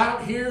bit of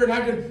clout here, and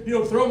I can,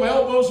 throw my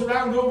elbows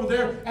around over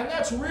there. And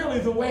that's really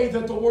the way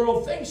that the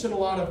world thinks in a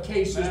lot of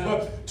cases.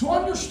 But to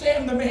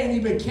understand the man he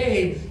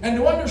became, and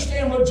to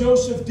understand what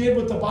Joseph did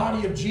with the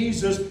body of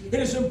Jesus, it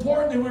is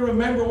important that we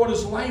remember what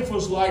his life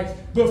was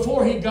like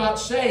before he got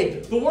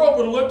saved. The world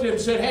would have looked at him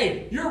and said,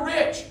 hey, you're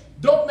rich,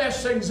 don't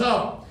mess things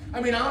up. I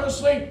mean,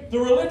 honestly, the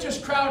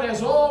religious crowd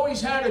has always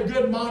had a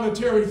good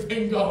monetary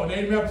thing going.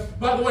 Amen.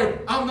 By the way,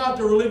 I'm not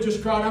the religious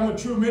crowd. I'm a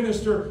true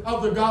minister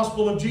of the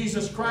gospel of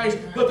Jesus Christ.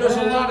 But there's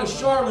a lot of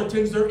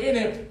charlatans. They're in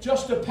it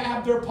just to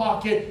pad their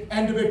pocket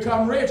and to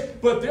become rich.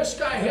 But this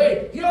guy,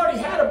 hey, he already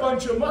had a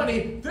bunch of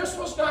money. This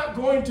was not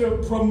going to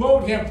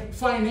promote him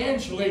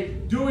financially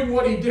doing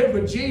what he did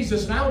with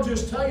Jesus. And I'll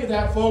just tell you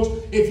that, folks.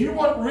 If you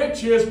want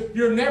riches,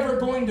 you're never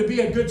going to be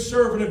a good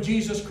servant of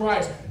Jesus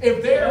Christ.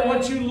 If they're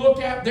what you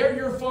look at, they're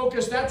your focus,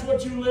 that's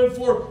what you live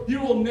for, you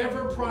will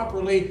never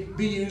properly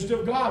be used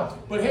of God.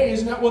 But hey,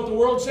 isn't that what the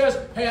world says?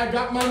 Hey, I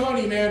got my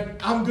money, man.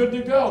 I'm good to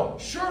go.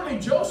 Surely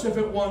Joseph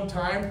at one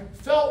time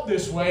felt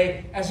this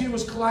way as he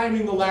was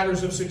climbing the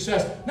ladders of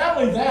success. Not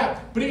only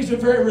that, but he's a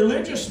very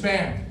religious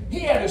man. He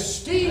had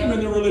esteem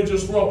in the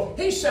religious world.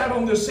 He sat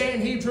on the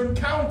Sanhedrin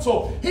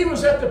council. He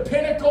was at the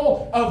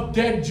pinnacle of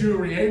dead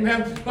Jewry.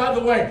 Amen. By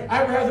the way,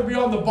 I'd rather be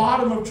on the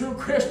bottom of true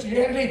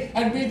Christianity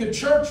and be the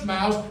church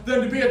mouse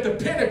than to be at the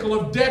pinnacle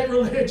of dead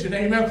religion.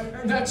 Amen.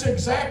 And that's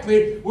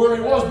exactly where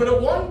he was. But at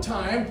one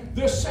time,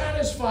 this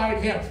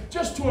satisfied him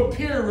just to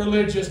appear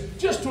religious,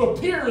 just to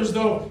appear as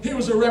though he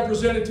was a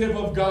representative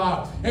of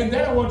God. And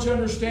then I want you to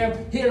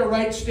understand, he had a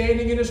right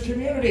standing in his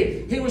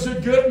community. He was a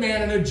good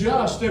man and a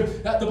just. And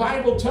the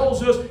Bible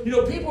tells us,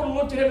 people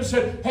looked at him and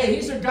said, hey,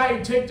 he's a guy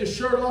who'd take the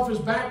shirt off his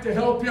back to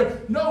help you.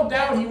 No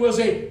doubt he was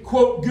a,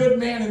 quote, good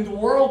man in the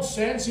world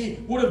sense. He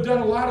would have done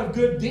a lot of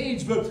good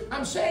deeds. But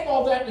I'm saying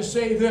all that to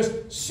say this.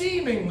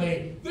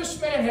 Seemingly,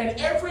 this man had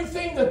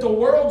everything that the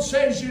world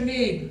says you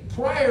need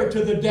prior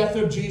to the death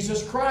of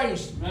Jesus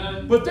Christ.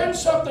 Amen. But then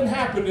something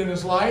happened in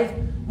his life.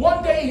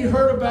 One day he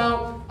heard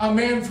about a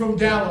man from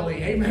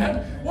Galilee.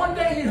 Amen. One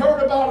day he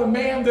heard about a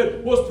man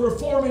that was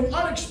performing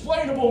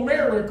unexplainable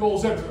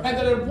miracles and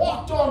that had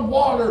walked on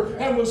water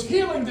and was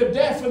healing the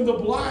deaf and the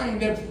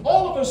blind. And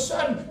all of a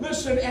sudden,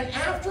 listen, and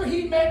after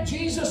he met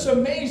Jesus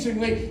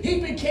amazingly,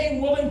 he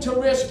became willing to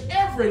risk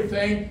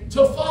everything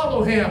to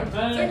follow him.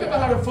 Think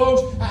about it,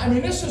 folks. I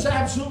mean, this is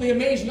absolutely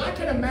amazing. I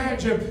can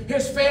imagine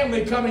his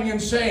family coming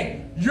and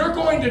saying, you're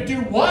going to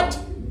do what?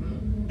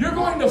 You're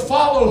going to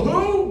follow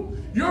who?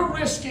 You're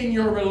risking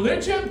your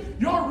religion.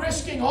 You're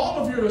risking all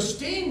of your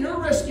esteem.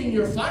 You're risking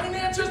your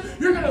finances.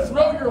 You're going to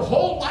throw your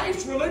whole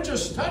life's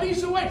religious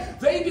studies away.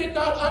 They did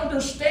not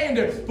understand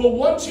it. But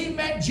once he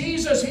met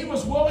Jesus, he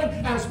was willing,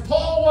 as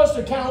Paul was,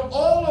 to count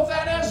all of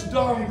that as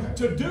dung,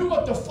 to do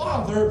what the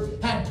Father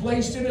had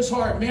placed in his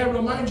heart. May I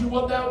remind you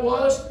what that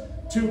was?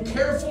 To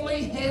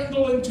carefully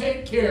handle and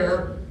take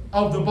care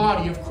of the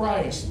body of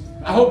Christ.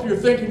 I hope you're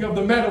thinking of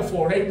the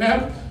metaphor.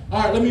 Amen?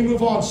 All right, let me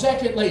move on.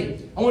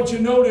 Secondly, I want you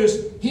to notice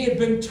he had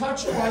been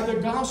touched by the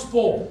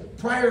gospel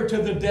prior to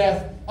the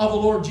death of the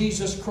Lord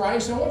Jesus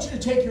Christ. I want you to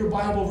take your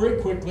Bible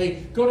very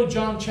quickly. Go to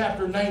John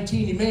chapter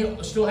 19. You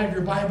may still have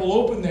your Bible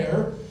open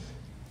there.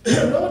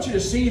 I want you to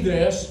see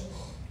this.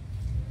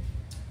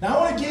 Now,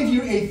 I want to give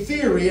you a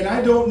theory, and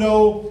I don't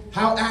know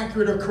how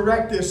accurate or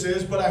correct this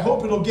is, but I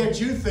hope it'll get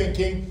you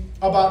thinking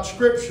about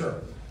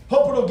Scripture.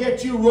 Hope it'll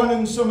get you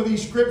running some of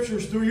these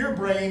scriptures through your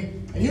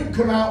brain, and you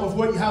come out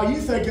with how you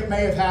think it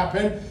may have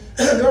happened.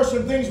 There are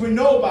some things we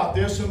know about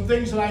this, some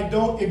things that I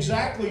don't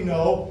exactly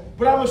know,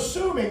 but I'm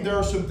assuming there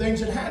are some things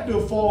that had to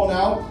have fallen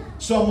out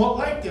somewhat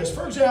like this.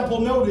 For example,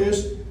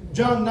 notice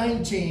John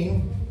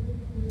 19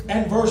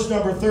 and verse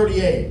number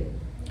 38.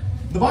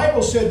 The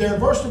Bible said there in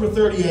verse number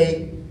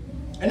 38,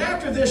 and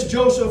after this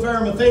Joseph of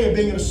Arimathea,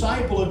 being a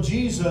disciple of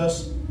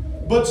Jesus,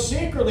 but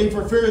secretly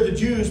for fear of the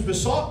Jews,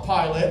 besought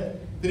Pilate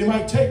that he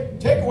might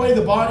take away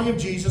the body of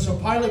Jesus, and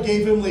Pilate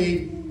gave him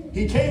leave.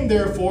 He came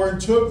therefore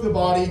and took the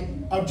body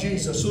of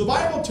Jesus. So the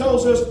Bible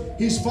tells us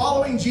he's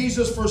following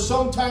Jesus for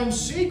some time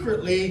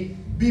secretly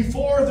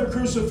before the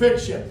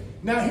crucifixion.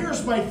 Now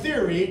here's my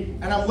theory,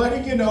 and I'm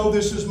letting you know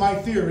this is my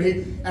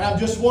theory, and I'm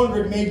just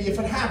wondering maybe if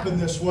it happened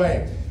this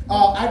way.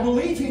 I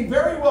believe he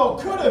very well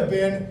could have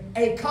been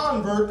a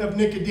convert of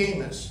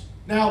Nicodemus.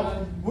 Now,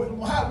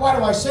 why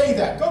do I say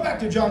that? Go back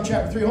to John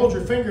chapter 3. Hold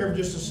your finger for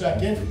just a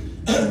second.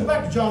 Go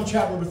back to John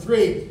chapter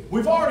 3.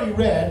 We've already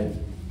read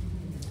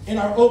in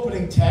our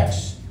opening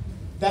text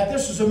that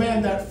this is a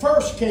man that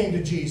first came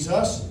to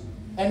Jesus,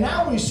 and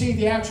now we see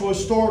the actual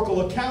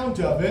historical account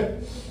of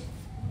it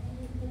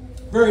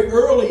very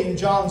early in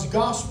John's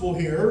gospel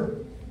here.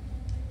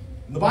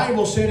 The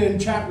Bible said in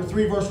chapter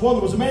 3 verse 1,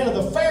 there was a man of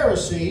the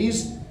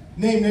Pharisees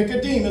named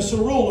Nicodemus, a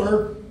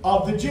ruler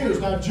of the Jews.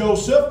 Now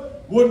Joseph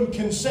wouldn't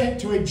consent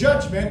to a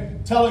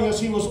judgment telling us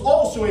he was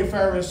also a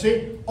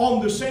Pharisee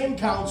on the same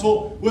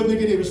council with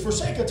Nicodemus. For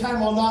sake of time,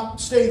 I'll not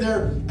stay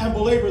there and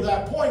belabor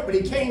that point, but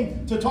he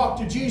came to talk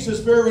to Jesus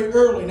very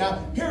early.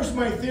 Now, here's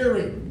my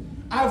theory.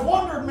 I've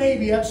wondered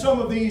maybe at some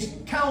of these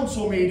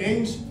council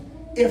meetings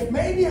if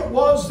maybe it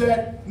was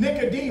that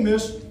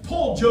Nicodemus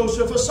pulled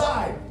Joseph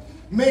aside.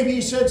 Maybe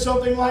he said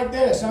something like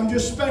this. I'm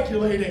just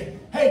speculating.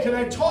 Hey, can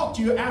I talk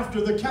to you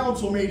after the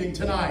council meeting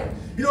tonight?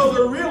 You know,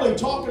 they're really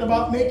talking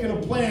about making a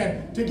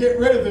plan to get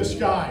rid of this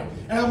guy.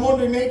 And I'm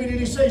wondering, maybe did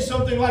he say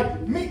something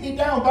like, meet me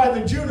down by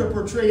the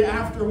juniper tree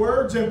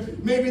afterwards?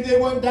 And maybe they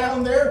went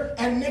down there,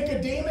 and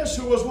Nicodemus,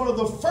 who was one of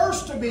the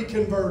first to be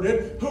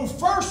converted, who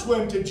first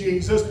went to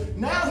Jesus,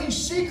 now he's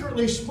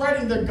secretly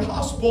spreading the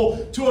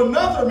gospel to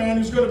another man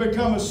who's going to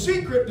become a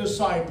secret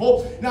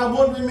disciple. Now I'm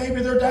wondering,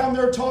 maybe they're down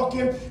there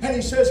talking, and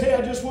he says, hey,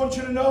 I just want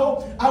you to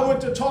know, I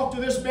went to talk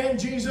to this man,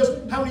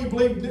 Jesus. How many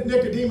believe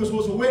Nicodemus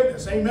was a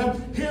witness?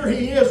 Amen. Here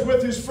he is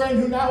with his friend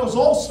who now is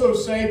also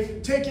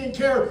saved, taking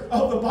care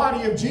of the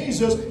body of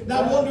Jesus.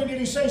 Now I'm wondering, did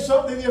he say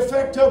something to the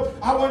effect of,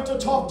 I went to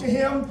talk to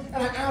him and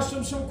I asked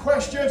him some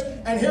questions,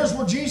 and here's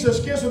where Jesus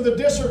gives him the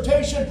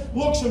dissertation,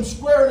 looks him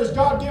square in his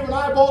God-given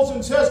eyeballs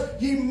and says,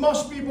 ye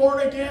must be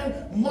born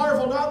again.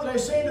 Marvel not that I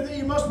say to thee,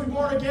 you must be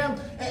born again.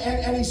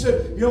 And he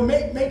said, you know,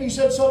 maybe he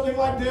said something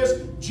like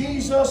this,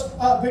 Jesus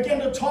began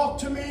to talk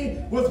to me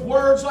with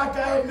words like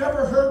I had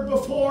never heard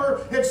before.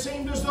 forever. It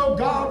seemed as though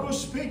God was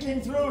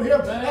speaking through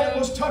him, and it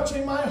was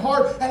touching my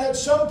heart. And at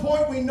some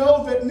point we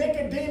know that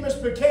Nicodemus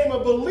became a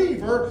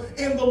believer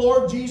in the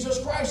Lord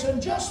Jesus Christ.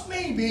 And just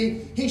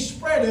maybe he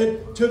spread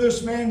it to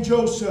this man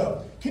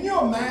Joseph. Can you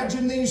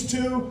imagine these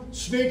two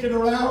sneaking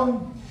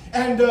around?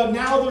 And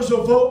now there's a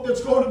vote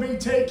that's going to be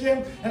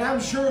taken, and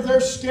I'm sure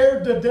they're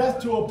scared to death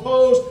to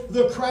oppose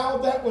the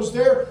crowd that was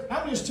there.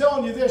 I'm just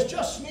telling you this,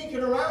 just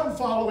sneaking around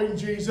following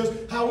Jesus.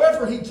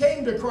 However he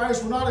came to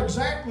Christ, we're not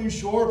exactly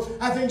sure.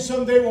 I think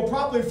someday we'll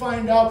probably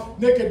find out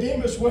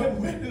Nicodemus went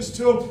and witnessed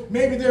to him.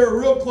 Maybe they were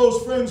real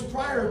close friends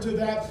prior to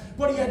that.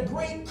 But he had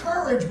great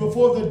courage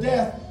before the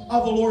death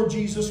of the Lord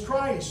Jesus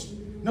Christ.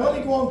 Now let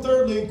me go on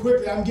thirdly and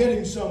quickly. I'm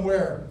getting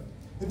somewhere.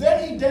 And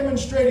then he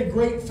demonstrated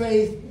great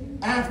faith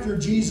after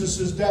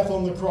Jesus' death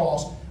on the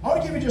cross. I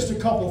want to give you just a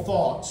couple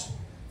thoughts.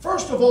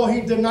 First of all,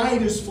 he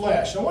denied his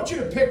flesh. I want you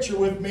to picture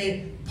with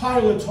me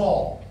Pilate's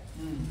Hall.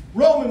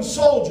 Roman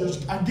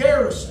soldiers, a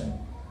garrison.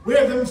 We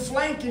have them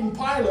flanking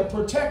Pilate,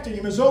 protecting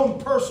him, his own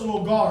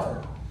personal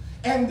guard.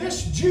 And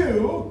this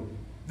Jew,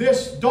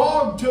 this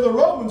dog to the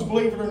Romans,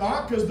 believe it or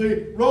not, because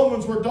the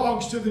Romans were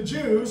dogs to the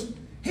Jews,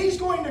 he's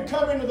going to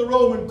come into the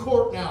Roman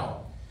court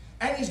now.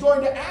 And he's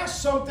going to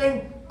ask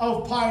something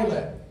of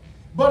Pilate.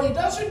 But he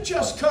doesn't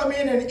just come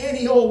in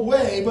any old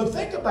way, but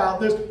think about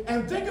this,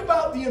 and think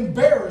about the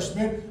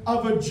embarrassment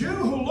of a Jew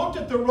who looked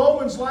at the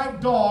Romans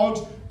like dogs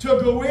to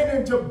go in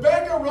and to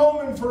beg a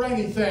Roman for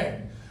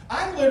anything.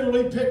 I'm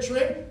literally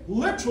picturing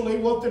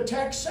what the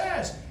text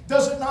says.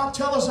 Does it not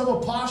tell us of a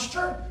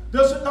posture?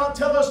 Does it not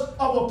tell us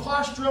of a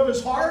posture of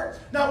his heart?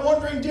 Now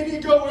wondering, did he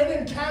go in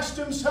and cast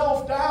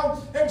himself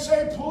down and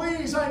say,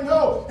 please, I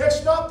know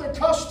it's not the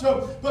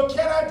custom, but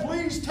can I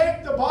please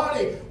take the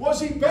body?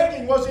 Was he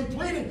begging? Was he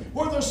pleading?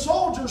 Were the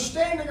soldiers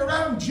standing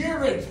around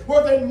jeering?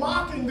 Were they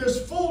mocking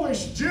this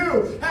foolish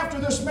Jew after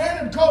this man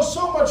had caused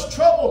so much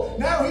trouble?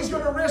 Now he's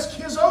going to risk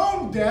his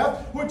own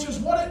death, which is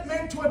what it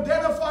meant to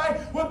identify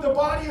with the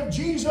body of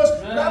Jesus.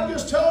 And I'm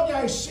just telling you,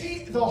 I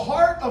see the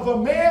heart of a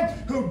man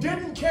who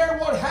didn't care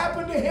what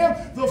happened to him.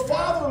 The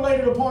Father laid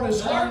it upon his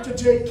heart to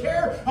take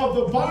care of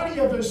the body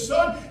of his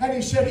Son. And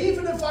he said,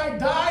 even if I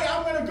die,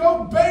 I'm going to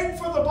go beg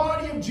for the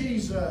body of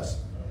Jesus.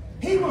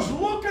 He was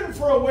looking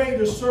for a way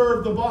to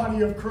serve the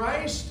body of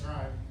Christ.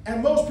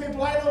 And most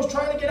people I know is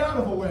trying to get out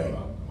of a way.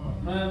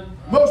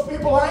 Most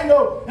people I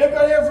know, they've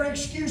got every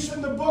excuse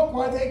in the book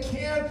why they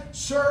can't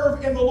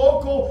serve in the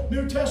local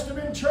New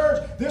Testament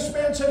church. This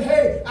man said,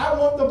 hey, I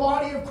want the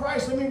body of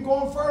Christ. Let me go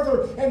on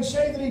further and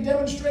say that he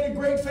demonstrated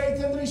great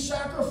faith and that he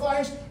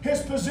sacrificed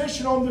his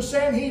position on the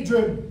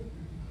Sanhedrin.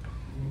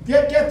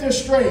 Get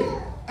this straight.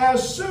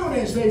 As soon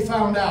as they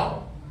found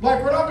out,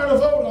 like we're not going to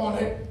vote on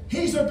it,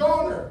 he's a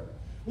goner.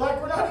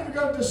 Like we're not even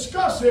going to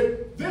discuss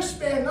it, this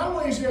man, not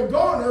only is he a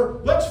goner,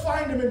 let's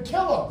find him and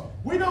kill him.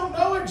 We don't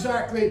know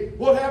exactly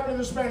what happened to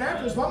this man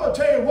after this, but I'm going to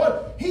tell you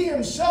what, he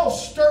himself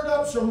stirred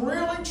up some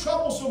really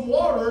troublesome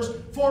waters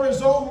for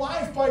his own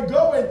life by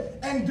going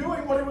and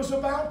doing what he was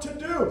about to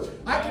do.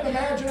 I can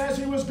imagine as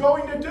he was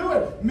going to do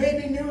it,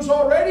 maybe news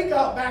already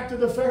got back to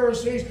the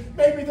Pharisees.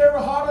 Maybe they were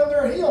hot on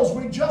their heels.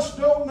 We just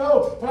don't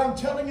know. But I'm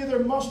telling you, there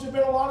must have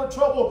been a lot of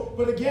trouble.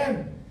 But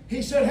again,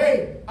 he said,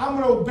 hey, I'm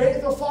going to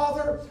obey the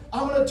Father.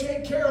 I'm going to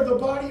take care of the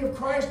body of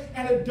Christ,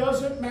 and it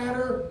doesn't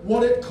matter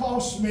what it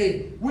costs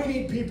me. We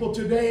need people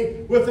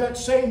today with that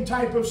same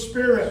type of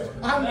spirit.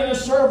 I'm going to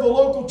serve the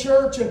local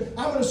church, and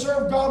I'm going to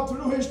serve God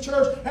through his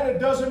church, and it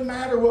doesn't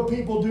matter what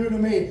people do to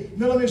me.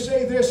 Now let me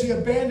say this. He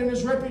abandoned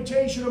his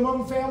reputation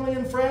among family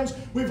and friends.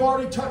 We've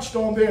already touched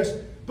on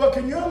this. But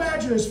can you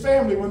imagine his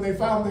family when they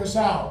found this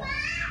out?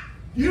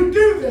 You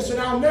do this, and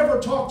I'll never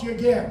talk to you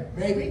again.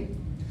 Maybe.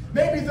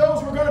 Maybe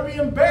those were going to be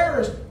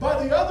embarrassed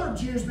by the other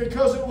Jews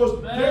because it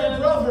was their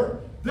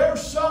brother, their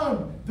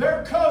son,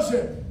 their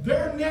cousin,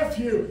 their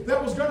nephew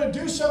that was going to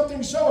do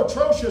something so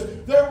atrocious.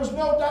 There was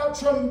no doubt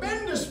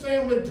tremendous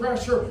family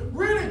pressure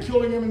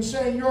ridiculing him and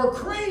saying, you're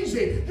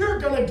crazy. You're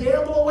going to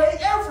gamble away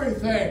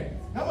everything.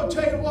 I'm going to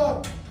tell you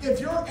what, if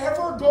you're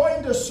ever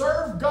going to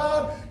serve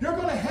God, you're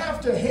going to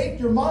have to hate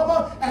your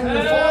mama and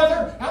your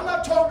father. I'm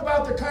not talking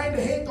about the kind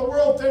of hate the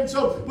world thinks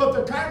of, but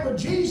the kind where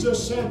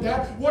Jesus said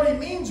that. What he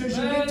means is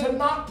you need to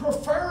not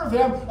prefer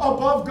them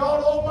above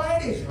God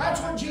Almighty. That's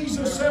what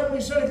Jesus said when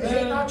he said, if you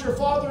hate not your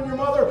father and your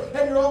mother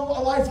and your own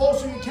life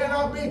also, you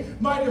cannot be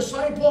my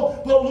disciple.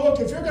 But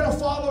look, if you're going to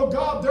follow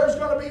God, there's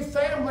going to be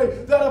family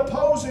that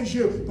opposes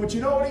you. But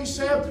you know what he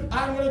said?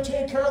 I'm going to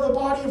take care of the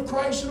body of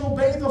Christ and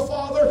obey the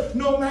Father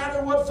no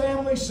matter what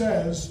family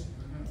says.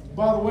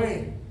 By the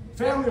way,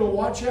 family will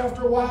watch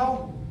after a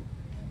while,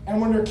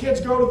 and when their kids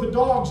go to the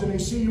dogs and they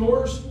see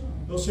yours,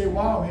 they'll say,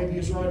 wow, maybe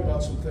he's right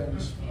about some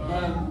things.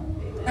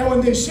 And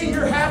when they see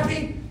you're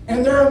happy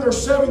and they're in their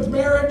 7th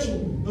marriage,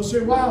 they'll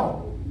say, wow,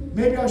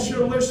 maybe I should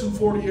have listened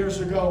 40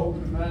 years ago.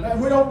 And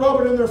we don't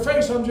rub it in their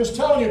face. I'm just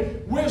telling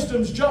you,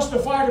 wisdom's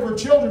justified of her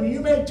children. You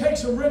may take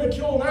some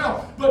ridicule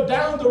now, but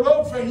down the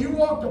road, friend, you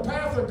walk the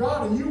path of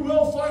God and you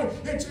will find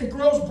it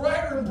grows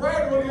brighter and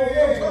brighter into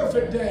a more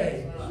perfect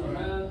day.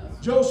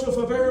 Joseph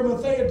of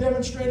Arimathea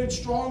demonstrated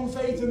strong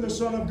faith in the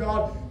Son of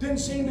God. Didn't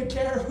seem to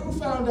care who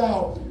found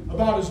out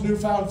about his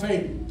newfound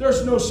faith.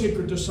 There's no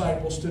secret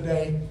disciples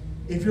today.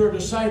 If you're a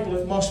disciple,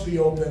 it must be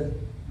open.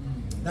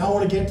 Now I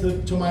want to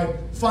get to my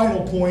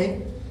final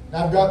point.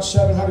 Now I've got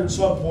 700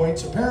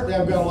 sub-points. Apparently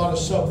I've got a lot of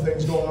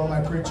sub-things going on in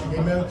my preaching.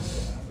 Amen.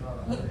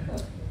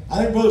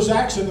 I think Brother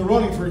Zach's in the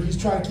running for,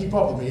 he's trying to keep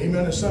up with me.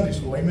 Amen. In Sunday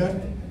school.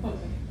 Amen.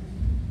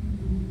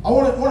 I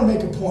want to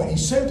make a point. He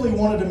simply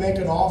wanted to make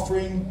an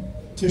offering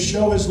to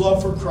show his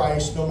love for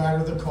Christ no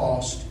matter the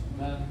cost.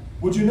 Amen.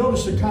 Would you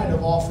notice the kind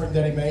of offering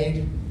that he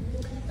made?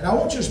 And I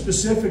want you to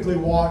specifically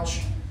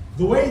watch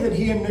the way that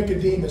he and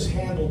Nicodemus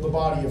handled the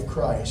body of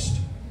Christ.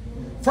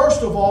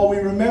 First of all, we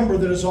remember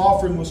that his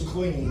offering was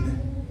clean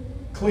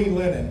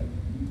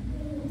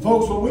linen.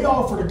 Folks, what we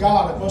offer to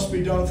God, it must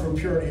be done from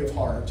purity of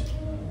heart.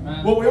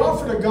 Amen. What we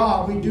offer to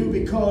God, we do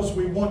because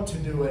we want to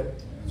do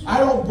it. I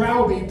don't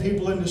browbeat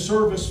people into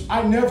service.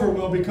 I never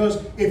will,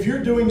 because if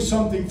you're doing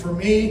something for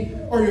me,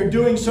 or you're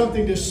doing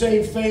something to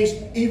save face,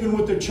 even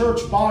with the church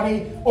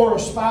body, or a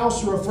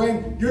spouse or a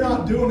friend, you're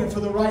not doing it for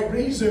the right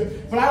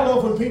reason. But I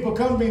love when people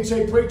come to me and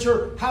say,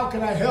 "Preacher, how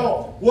can I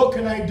help? What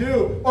can I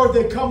do?" Or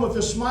they come with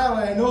a smile,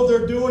 and I know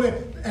they're doing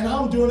it, and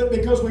I'm doing it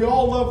because we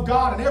all love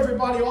God, and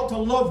everybody ought to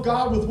love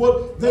God with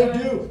what they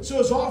do. So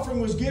his offering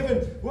was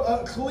given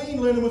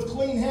clean linen with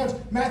clean hands.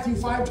 Matthew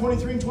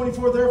 5:23 and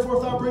 24, "Therefore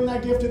if thou bring thy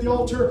gift to the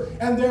altar,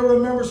 and there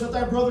remembers that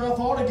thy brother hath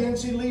aught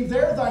against thee, leave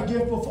there thy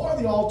gift before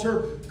the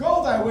altar.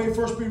 Go thy way,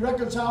 first be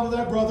reconciled to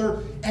thy brother,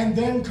 and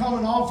then come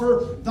and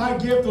offer thy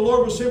gift." The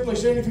Lord was simply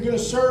saying, if you're going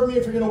to serve me,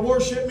 if you're going to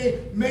worship me,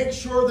 make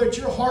sure that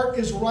your heart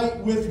is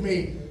right with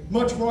me.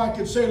 Much more I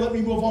could say. Let me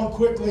move on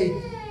quickly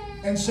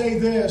and say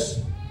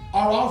this.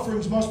 Our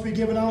offerings must be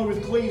given not only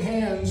with clean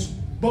hands,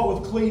 but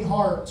with clean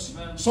hearts.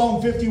 Amen.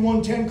 Psalm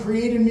 51:10,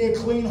 "Create in me a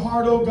clean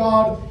heart, O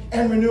God,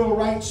 and renew a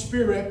right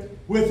spirit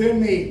within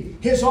me."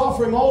 His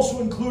offering also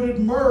included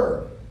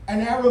myrrh,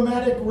 an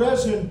aromatic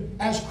resin,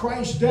 as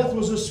Christ's death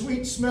was a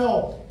sweet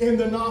smell in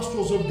the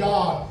nostrils of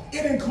God.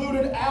 It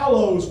included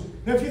aloes.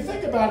 Now if you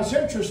think about it, it's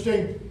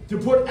interesting to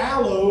put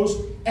aloes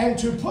and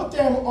to put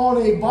them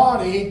on a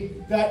body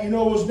that,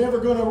 was never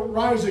going to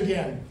rise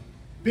again.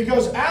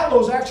 Because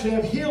aloes actually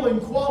have healing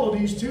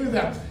qualities to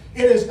them.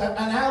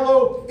 An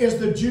aloe is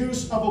the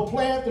juice of a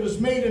plant that is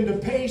made into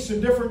paste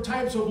and different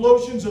types of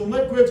lotions and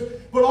liquids,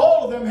 but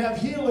all of them have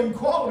healing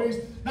qualities.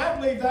 And I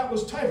believe that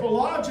was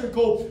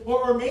typological,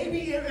 or maybe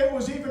it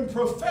was even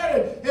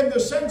prophetic, in the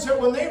sense that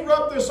when they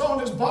rubbed this on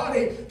his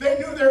body, they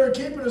knew they were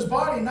keeping his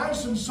body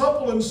nice and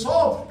supple and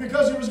soft,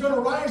 because he was going to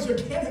rise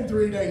again in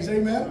 3 days.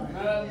 Amen?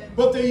 Amen.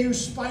 But they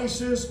used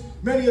spices.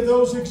 Many of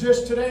those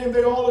exist today, and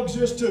they all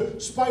exist to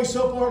spice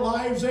up our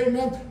lives.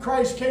 Amen.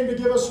 Christ came to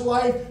give us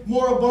life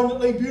more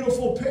abundantly.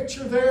 Beautiful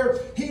picture there.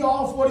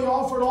 What he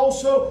offered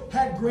also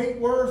had great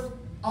worth,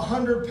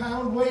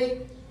 100-pound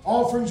weight.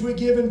 Offerings we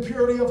give in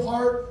purity of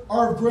heart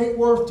are of great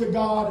worth to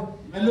God.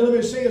 And then let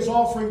me say his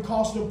offering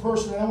cost him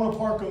personally. I want to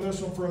park on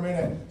this one for a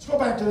minute. Let's go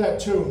back to that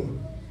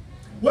tomb.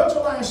 When's the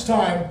last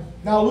time?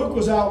 Now Luke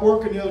was out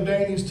working the other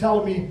day, and he's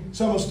telling me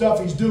some of the stuff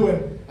he's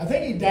doing. I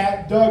think he dug,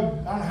 I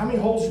don't know, how many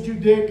holes did you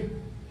dig?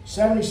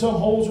 70-some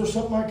holes or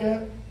something like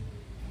that?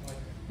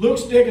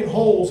 Luke's digging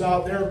holes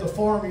out there at the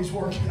farm he's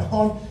working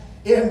on.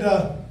 And,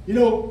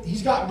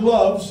 he's got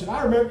gloves. And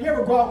I remember, you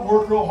ever go out and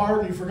work real hard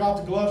and you forgot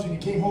the gloves and you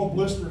came home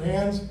blistered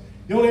hands?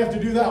 You only have to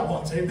do that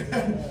once,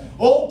 amen?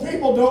 Old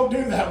people don't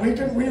do that.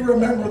 We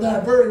remember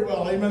that very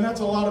well, amen?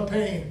 That's a lot of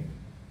pain.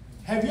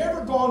 Have you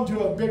ever gone to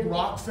a big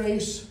rock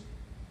face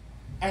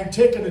and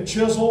taken a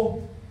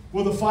chisel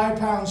with a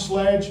 5-pound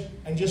sledge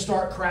and just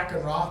start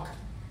cracking rock?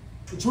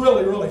 It's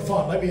really, really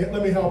fun. Let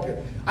me help you.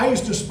 I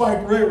used to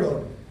spike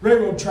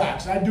railroad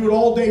tracks. I'd do it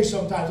all day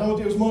sometimes.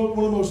 It was one of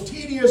the most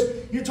tedious.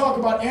 You talk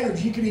about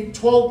energy. You could eat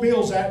 12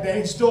 meals that day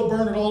and still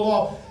burn it all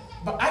off.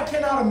 But I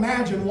cannot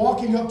imagine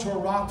walking up to a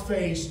rock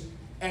face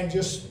and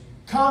just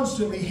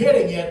constantly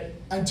hitting it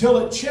until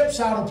it chips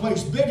out a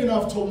place big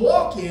enough to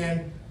walk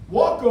in,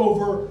 walk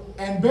over,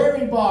 and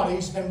bury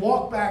bodies and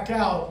walk back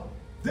out.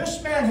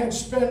 This man had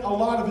spent a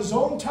lot of his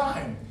own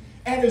time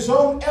and his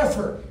own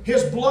effort.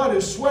 His blood,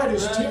 his sweat,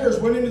 his tears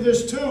went into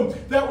this tomb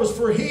that was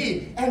for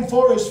he and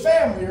for his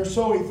family, or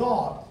so he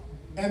thought.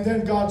 And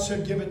then God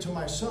said, "Give it to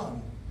my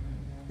son."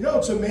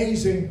 It's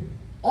amazing.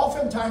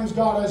 Oftentimes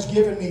God has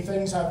given me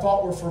things I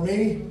thought were for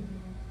me,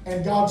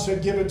 and God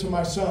said, "Give it to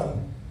my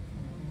son."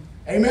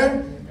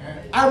 Amen?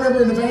 I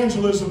remember in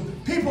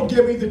evangelism, people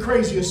give me the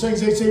craziest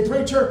things. They'd say,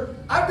 "Preacher,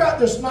 I've got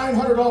this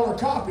 $900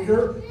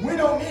 copier. We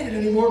don't need it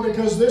anymore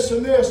because this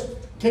and this.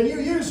 Can you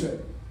use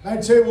it?"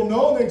 I'd say, "Well,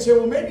 no." And they'd say,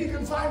 "Well, maybe you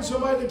can find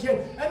somebody that can."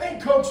 And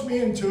they'd coax me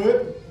into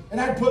it.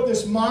 And I'd put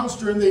this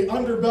monster in the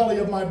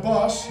underbelly of my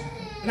bus.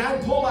 And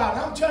I'd pull out.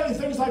 And I'm telling you,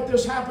 things like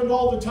this happened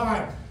all the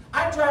time.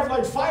 I'd drive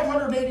like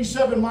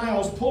 587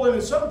 miles, pull in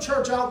at some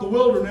church out in the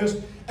wilderness.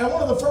 And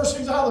one of the first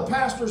things out of the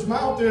pastor's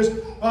mouth is,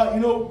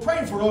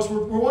 pray for us.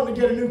 We're wanting to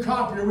get a new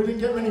copier. We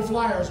didn't get many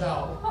flyers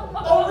out.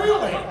 Oh,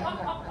 really?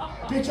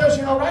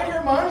 Because, right here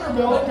in my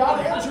underbelly,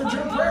 God answered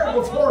your prayer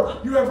before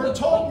you ever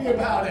told me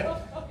about it.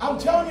 I'm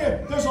telling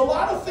you, there's a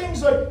lot of things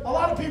that a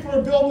lot of people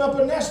are building up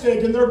a nest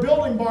egg, and they're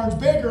building barns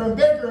bigger and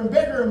bigger and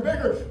bigger and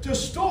bigger to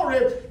store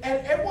it. And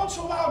every once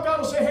in a while,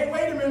 God will say, hey,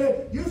 wait a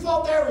minute, you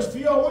thought that was for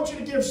you. I want you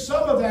to give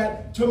some of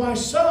that to my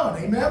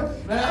son. Amen?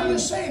 And I'm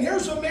just saying,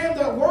 here's a man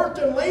that worked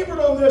and labored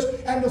on this,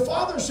 and the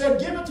father said,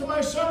 give it to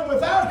my son. And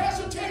without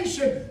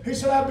hesitation, he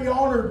said, I'd be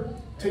honored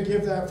to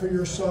give that for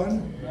your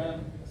son.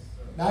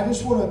 Now, I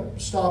just want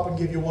to stop and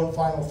give you one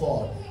final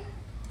thought.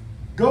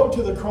 Go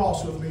to the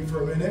cross with me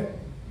for a minute.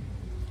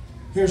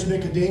 Here's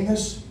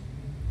Nicodemus,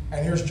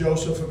 and here's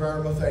Joseph of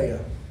Arimathea.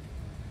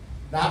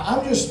 Now,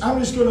 I'm just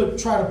going to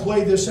try to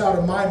play this out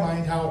in my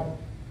mind how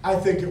I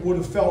think it would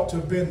have felt to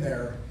have been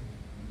there.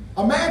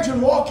 Imagine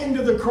walking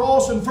to the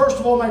cross, and first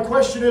of all, my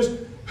question is,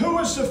 who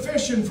is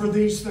sufficient for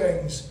these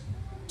things?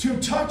 To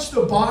touch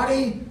the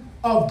body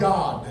of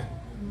God.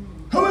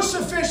 Who is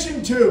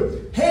sufficient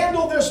to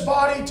handle this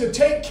body, to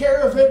take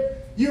care of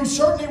it? You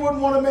certainly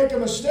wouldn't want to make a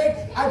mistake.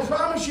 I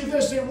promise you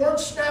this, they weren't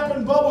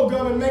snapping bubble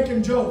gum and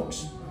making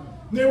jokes.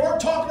 They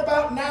weren't talking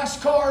about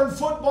NASCAR and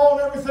football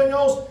and everything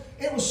else.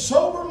 It was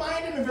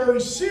sober-minded and very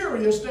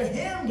serious to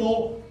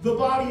handle the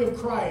body of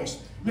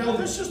Christ. Now,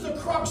 this is the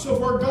crux of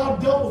where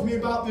God dealt with me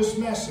about this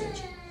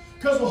message.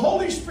 Because the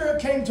Holy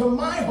Spirit came to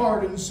my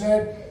heart and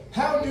said,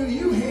 how do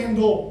you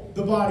handle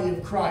the body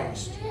of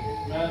Christ?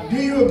 Do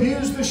you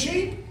abuse the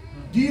sheep?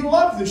 Do you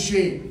love the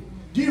sheep?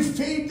 Do you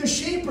feed the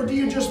sheep, or do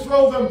you just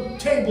throw them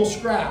table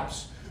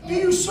scraps? Do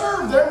you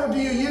serve them, or do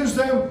you use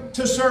them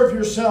to serve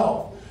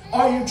yourself?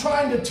 Are you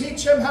trying to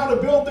teach them how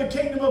to build the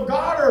kingdom of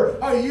God,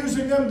 or are you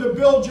using them to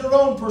build your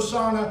own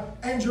persona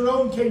and your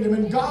own kingdom?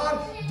 And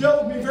God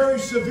dealt with me very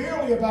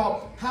severely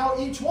about how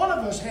each one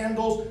of us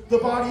handles the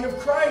body of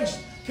Christ.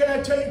 Can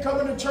I tell you,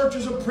 coming to church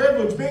is a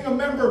privilege. Being a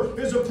member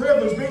is a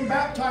privilege. Being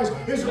baptized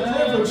is a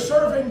privilege.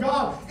 Serving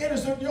God, it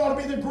ought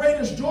to be the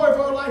greatest joy of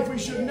our life. We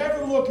should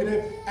never look at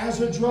it as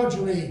a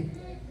drudgery.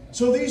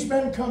 So these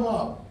men come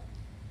up,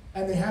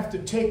 and they have to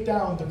take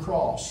down the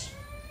cross.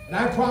 And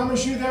I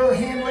promise you, they were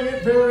handling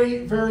it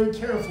very, very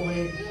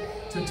carefully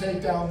to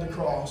take down the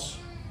cross.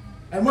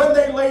 And when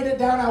they laid it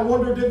down, I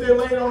wonder, did they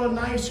lay it on a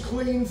nice,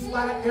 clean,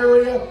 flat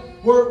area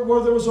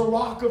where there was a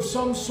rock of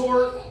some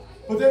sort?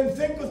 But then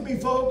think with me,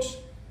 folks.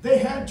 They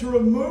had to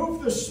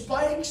remove the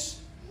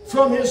spikes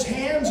from his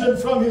hands and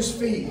from his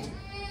feet.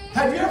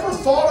 Have you ever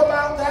thought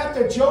about that?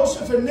 That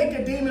Joseph and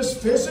Nicodemus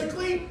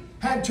physically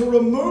had to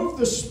remove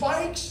the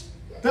spikes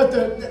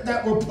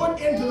that were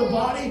put into the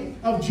body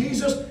of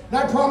Jesus? And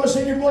I promise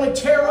you, didn't want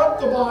to tear up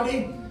the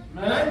body.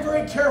 And I'm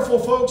very careful,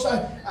 folks.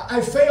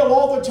 I fail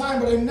all the time,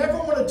 but I never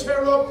want to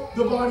tear up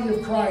the body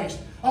of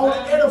Christ. I want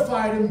to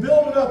edify it and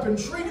build it up and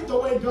treat it the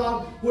way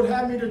God would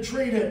have me to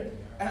treat it.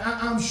 And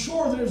I'm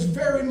sure that it's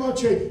very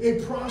much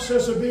a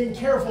process of being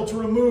careful to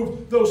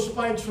remove those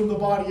spikes from the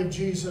body of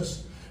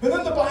Jesus. And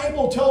then the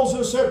Bible tells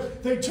us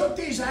that they took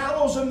these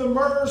aloes and the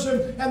myrrhs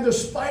and the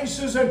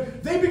spices,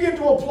 and they began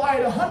to apply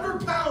it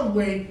 100-pound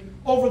weight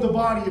over the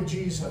body of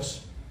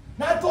Jesus.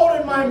 And I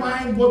thought in my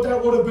mind what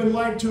that would have been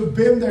like to have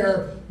been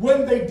there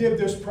when they did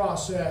this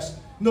process.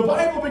 And the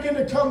Bible began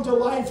to come to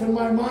life in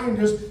my mind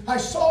as I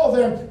saw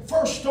them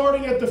first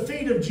starting at the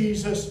feet of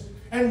Jesus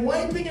and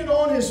wiping it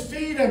on his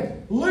feet,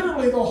 and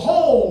literally the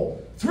hole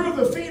through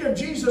the feet of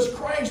Jesus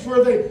Christ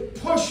where they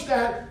pushed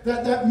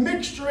that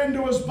mixture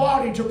into his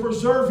body to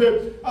preserve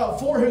it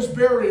for his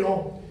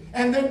burial.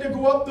 And then to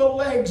go up the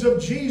legs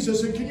of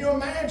Jesus. And can you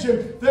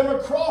imagine them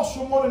across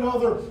from one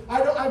another?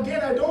 I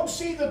don't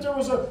see that there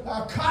was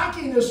a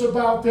cockiness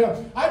about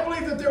them. I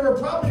believe that they were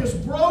probably as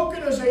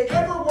broken as they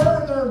ever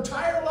were in their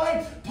entire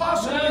life.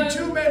 Possibly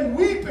two men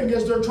weeping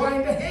as they're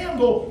trying to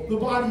handle the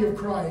body of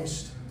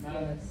Christ.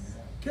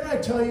 Can I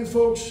tell you,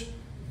 folks,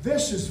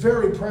 this is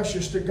very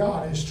precious to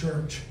God, his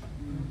church.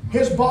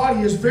 His body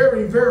is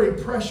very, very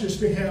precious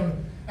to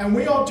him. And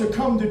we ought to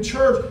come to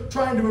church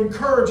trying to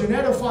encourage and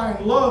edify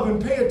and love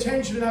and pay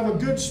attention and have a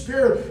good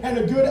spirit and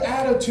a good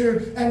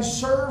attitude and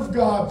serve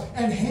God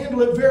and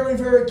handle it very,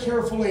 very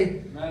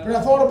carefully. But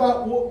I thought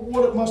about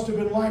what it must have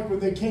been like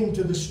when they came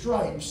to the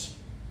stripes,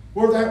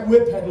 where that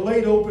whip had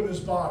laid open his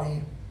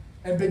body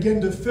and began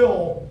to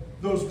fill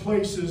those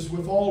places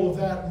with all of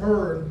that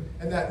myrrh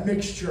and that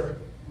mixture.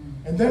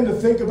 And then to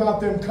think about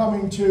them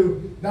coming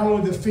to not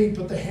only the feet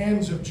but the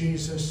hands of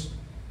Jesus,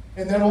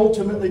 and then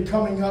ultimately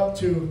coming up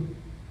to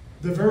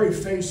the very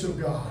face of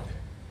God.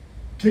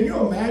 Can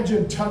you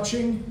imagine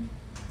touching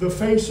the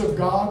face of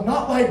God?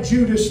 Not like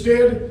Judas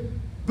did,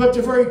 but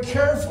to very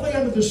carefully,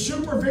 under the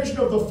supervision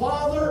of the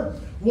Father,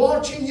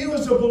 watching you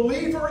as a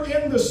believer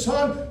in the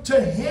Son,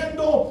 to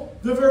handle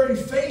the very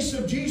face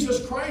of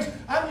Jesus Christ.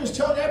 I'm just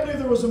telling you, I believe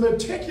there was a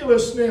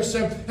meticulousness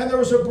and there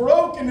was a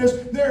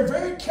brokenness. They're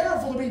very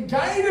careful to be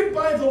guided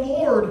by the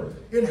Lord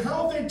in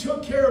how they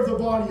took care of the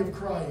body of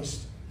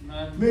Christ.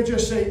 Let me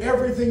just say,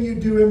 everything you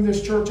do in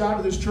this church, out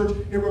of this church,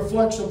 it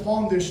reflects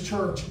upon this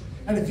church.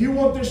 And if you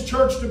want this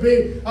church to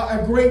be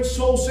a great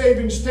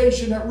soul-saving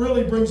station that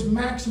really brings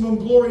maximum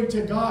glory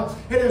to God,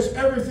 it has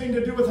everything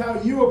to do with how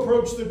you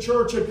approach the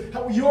church and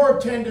how your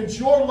attendance,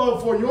 your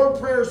love for, your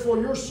prayers for,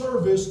 your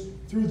service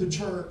through the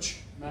church.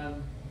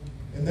 Amen.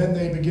 And then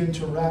they begin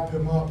to wrap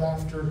him up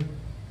after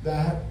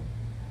that,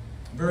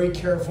 very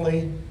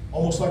carefully,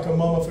 almost like a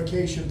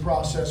mummification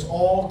process,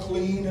 all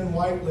clean and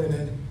white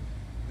linen.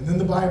 And then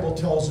the Bible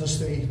tells us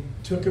they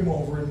took him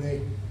over and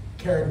they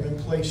carried him and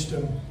placed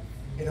him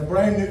in a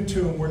brand new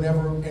tomb where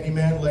never any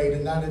man laid,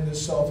 and that in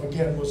itself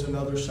again was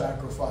another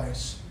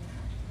sacrifice.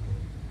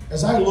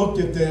 As I looked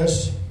at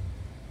this,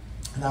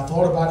 and I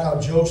thought about how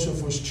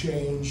Joseph was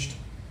changed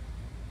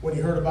when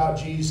he heard about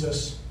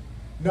Jesus,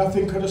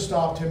 nothing could have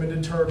stopped him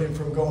and deterred him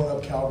from going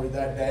up Calvary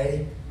that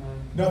day.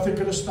 Nothing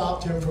could have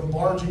stopped him from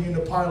barging into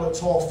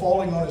Pilate's hall,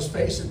 falling on his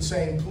face and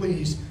saying,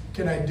 "Please,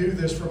 can I do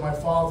this for my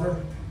Father?"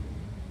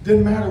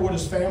 Didn't matter what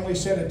his family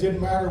said. It didn't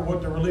matter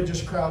what the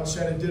religious crowd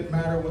said. It didn't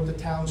matter what the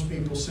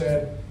townspeople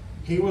said.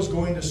 He was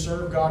going to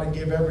serve God and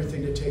give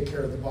everything to take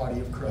care of the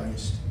body of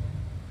Christ.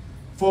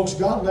 Folks,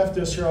 God left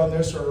us here on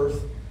this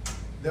earth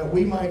that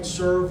we might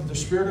serve the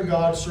Spirit of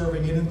God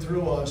serving in and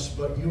through us,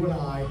 but you and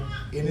I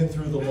in and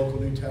through the local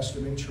New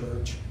Testament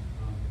church.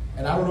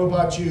 And I don't know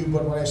about you,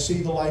 but when I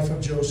see the life of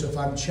Joseph,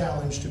 I'm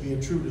challenged to be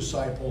a true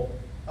disciple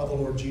of the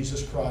Lord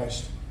Jesus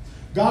Christ.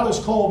 God has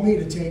called me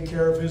to take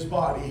care of his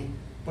body,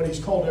 but he's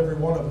called every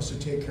one of us to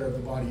take care of the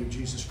body of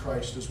Jesus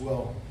Christ as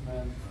well.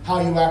 Amen. How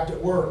you act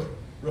at work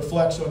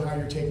reflects on how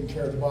you're taking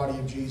care of the body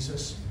of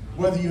Jesus.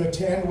 Whether you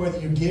attend, whether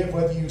you give,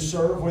 whether you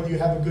serve, whether you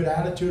have a good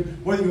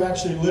attitude, whether you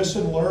actually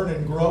listen, learn,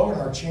 and grow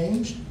and are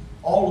changed,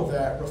 all of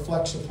that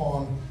reflects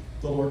upon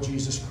the Lord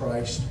Jesus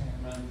Christ.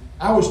 Amen.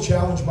 I was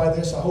challenged by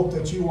this. I hope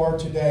that you are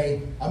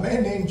today. A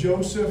man named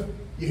Joseph,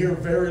 you hear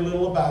very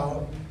little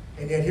about,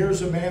 and yet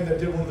here's a man that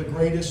did one of the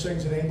greatest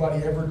things that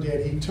anybody ever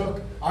did. He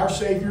took our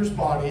Savior's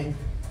body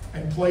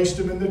and placed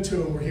him in the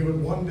tomb where he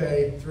would one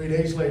day, 3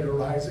 days later,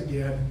 rise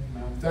again.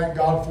 Thank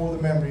God for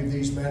the memory of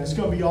these men. It's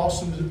going to be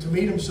awesome to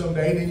meet him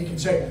someday. And then you can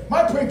say,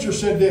 my preacher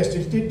said this.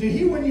 Did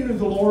he win you to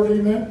the Lord?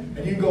 Amen?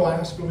 And you can go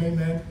ask him,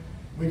 amen?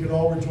 We can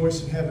all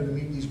rejoice in heaven to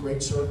meet these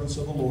great servants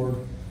of the Lord.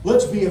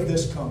 Let's be of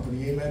this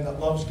company, amen, that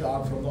loves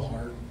God from the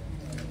heart.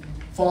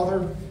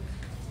 Father,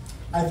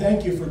 I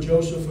thank you for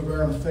Joseph of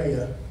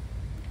Arimathea.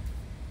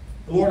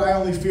 Lord, I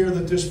only fear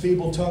that this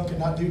feeble tongue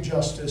cannot do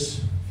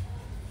justice.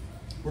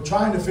 We're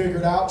trying to figure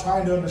it out,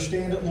 trying to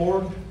understand it,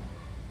 Lord.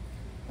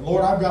 And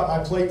Lord, I've got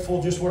my plate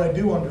full just what I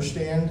do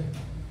understand.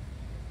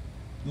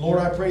 And Lord,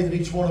 I pray that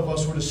each one of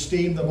us would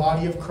esteem the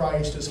body of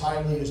Christ as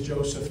highly as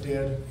Joseph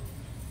did,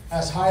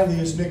 as highly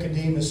as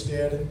Nicodemus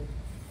did.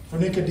 For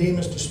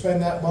Nicodemus to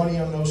spend that money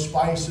on those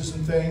spices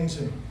and things,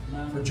 and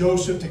for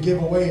Joseph to give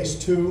away his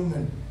tomb,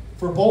 and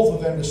for both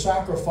of them to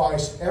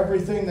sacrifice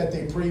everything that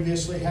they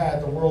previously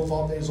had. The world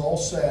thought they was all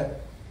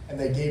set, and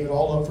they gave it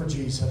all up for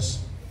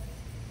Jesus.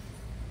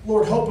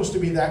 Lord, help us to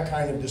be that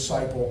kind of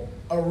disciple,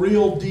 a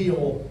real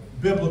deal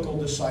biblical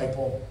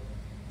disciple,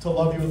 to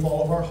love you with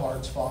all of our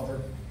hearts,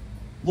 Father.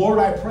 Lord,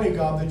 I pray,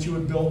 God, that you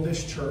would build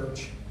this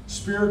church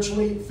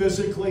spiritually,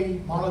 physically,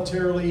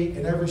 monetarily,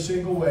 in every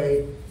single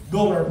way.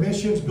 Build our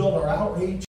missions, build our outreach.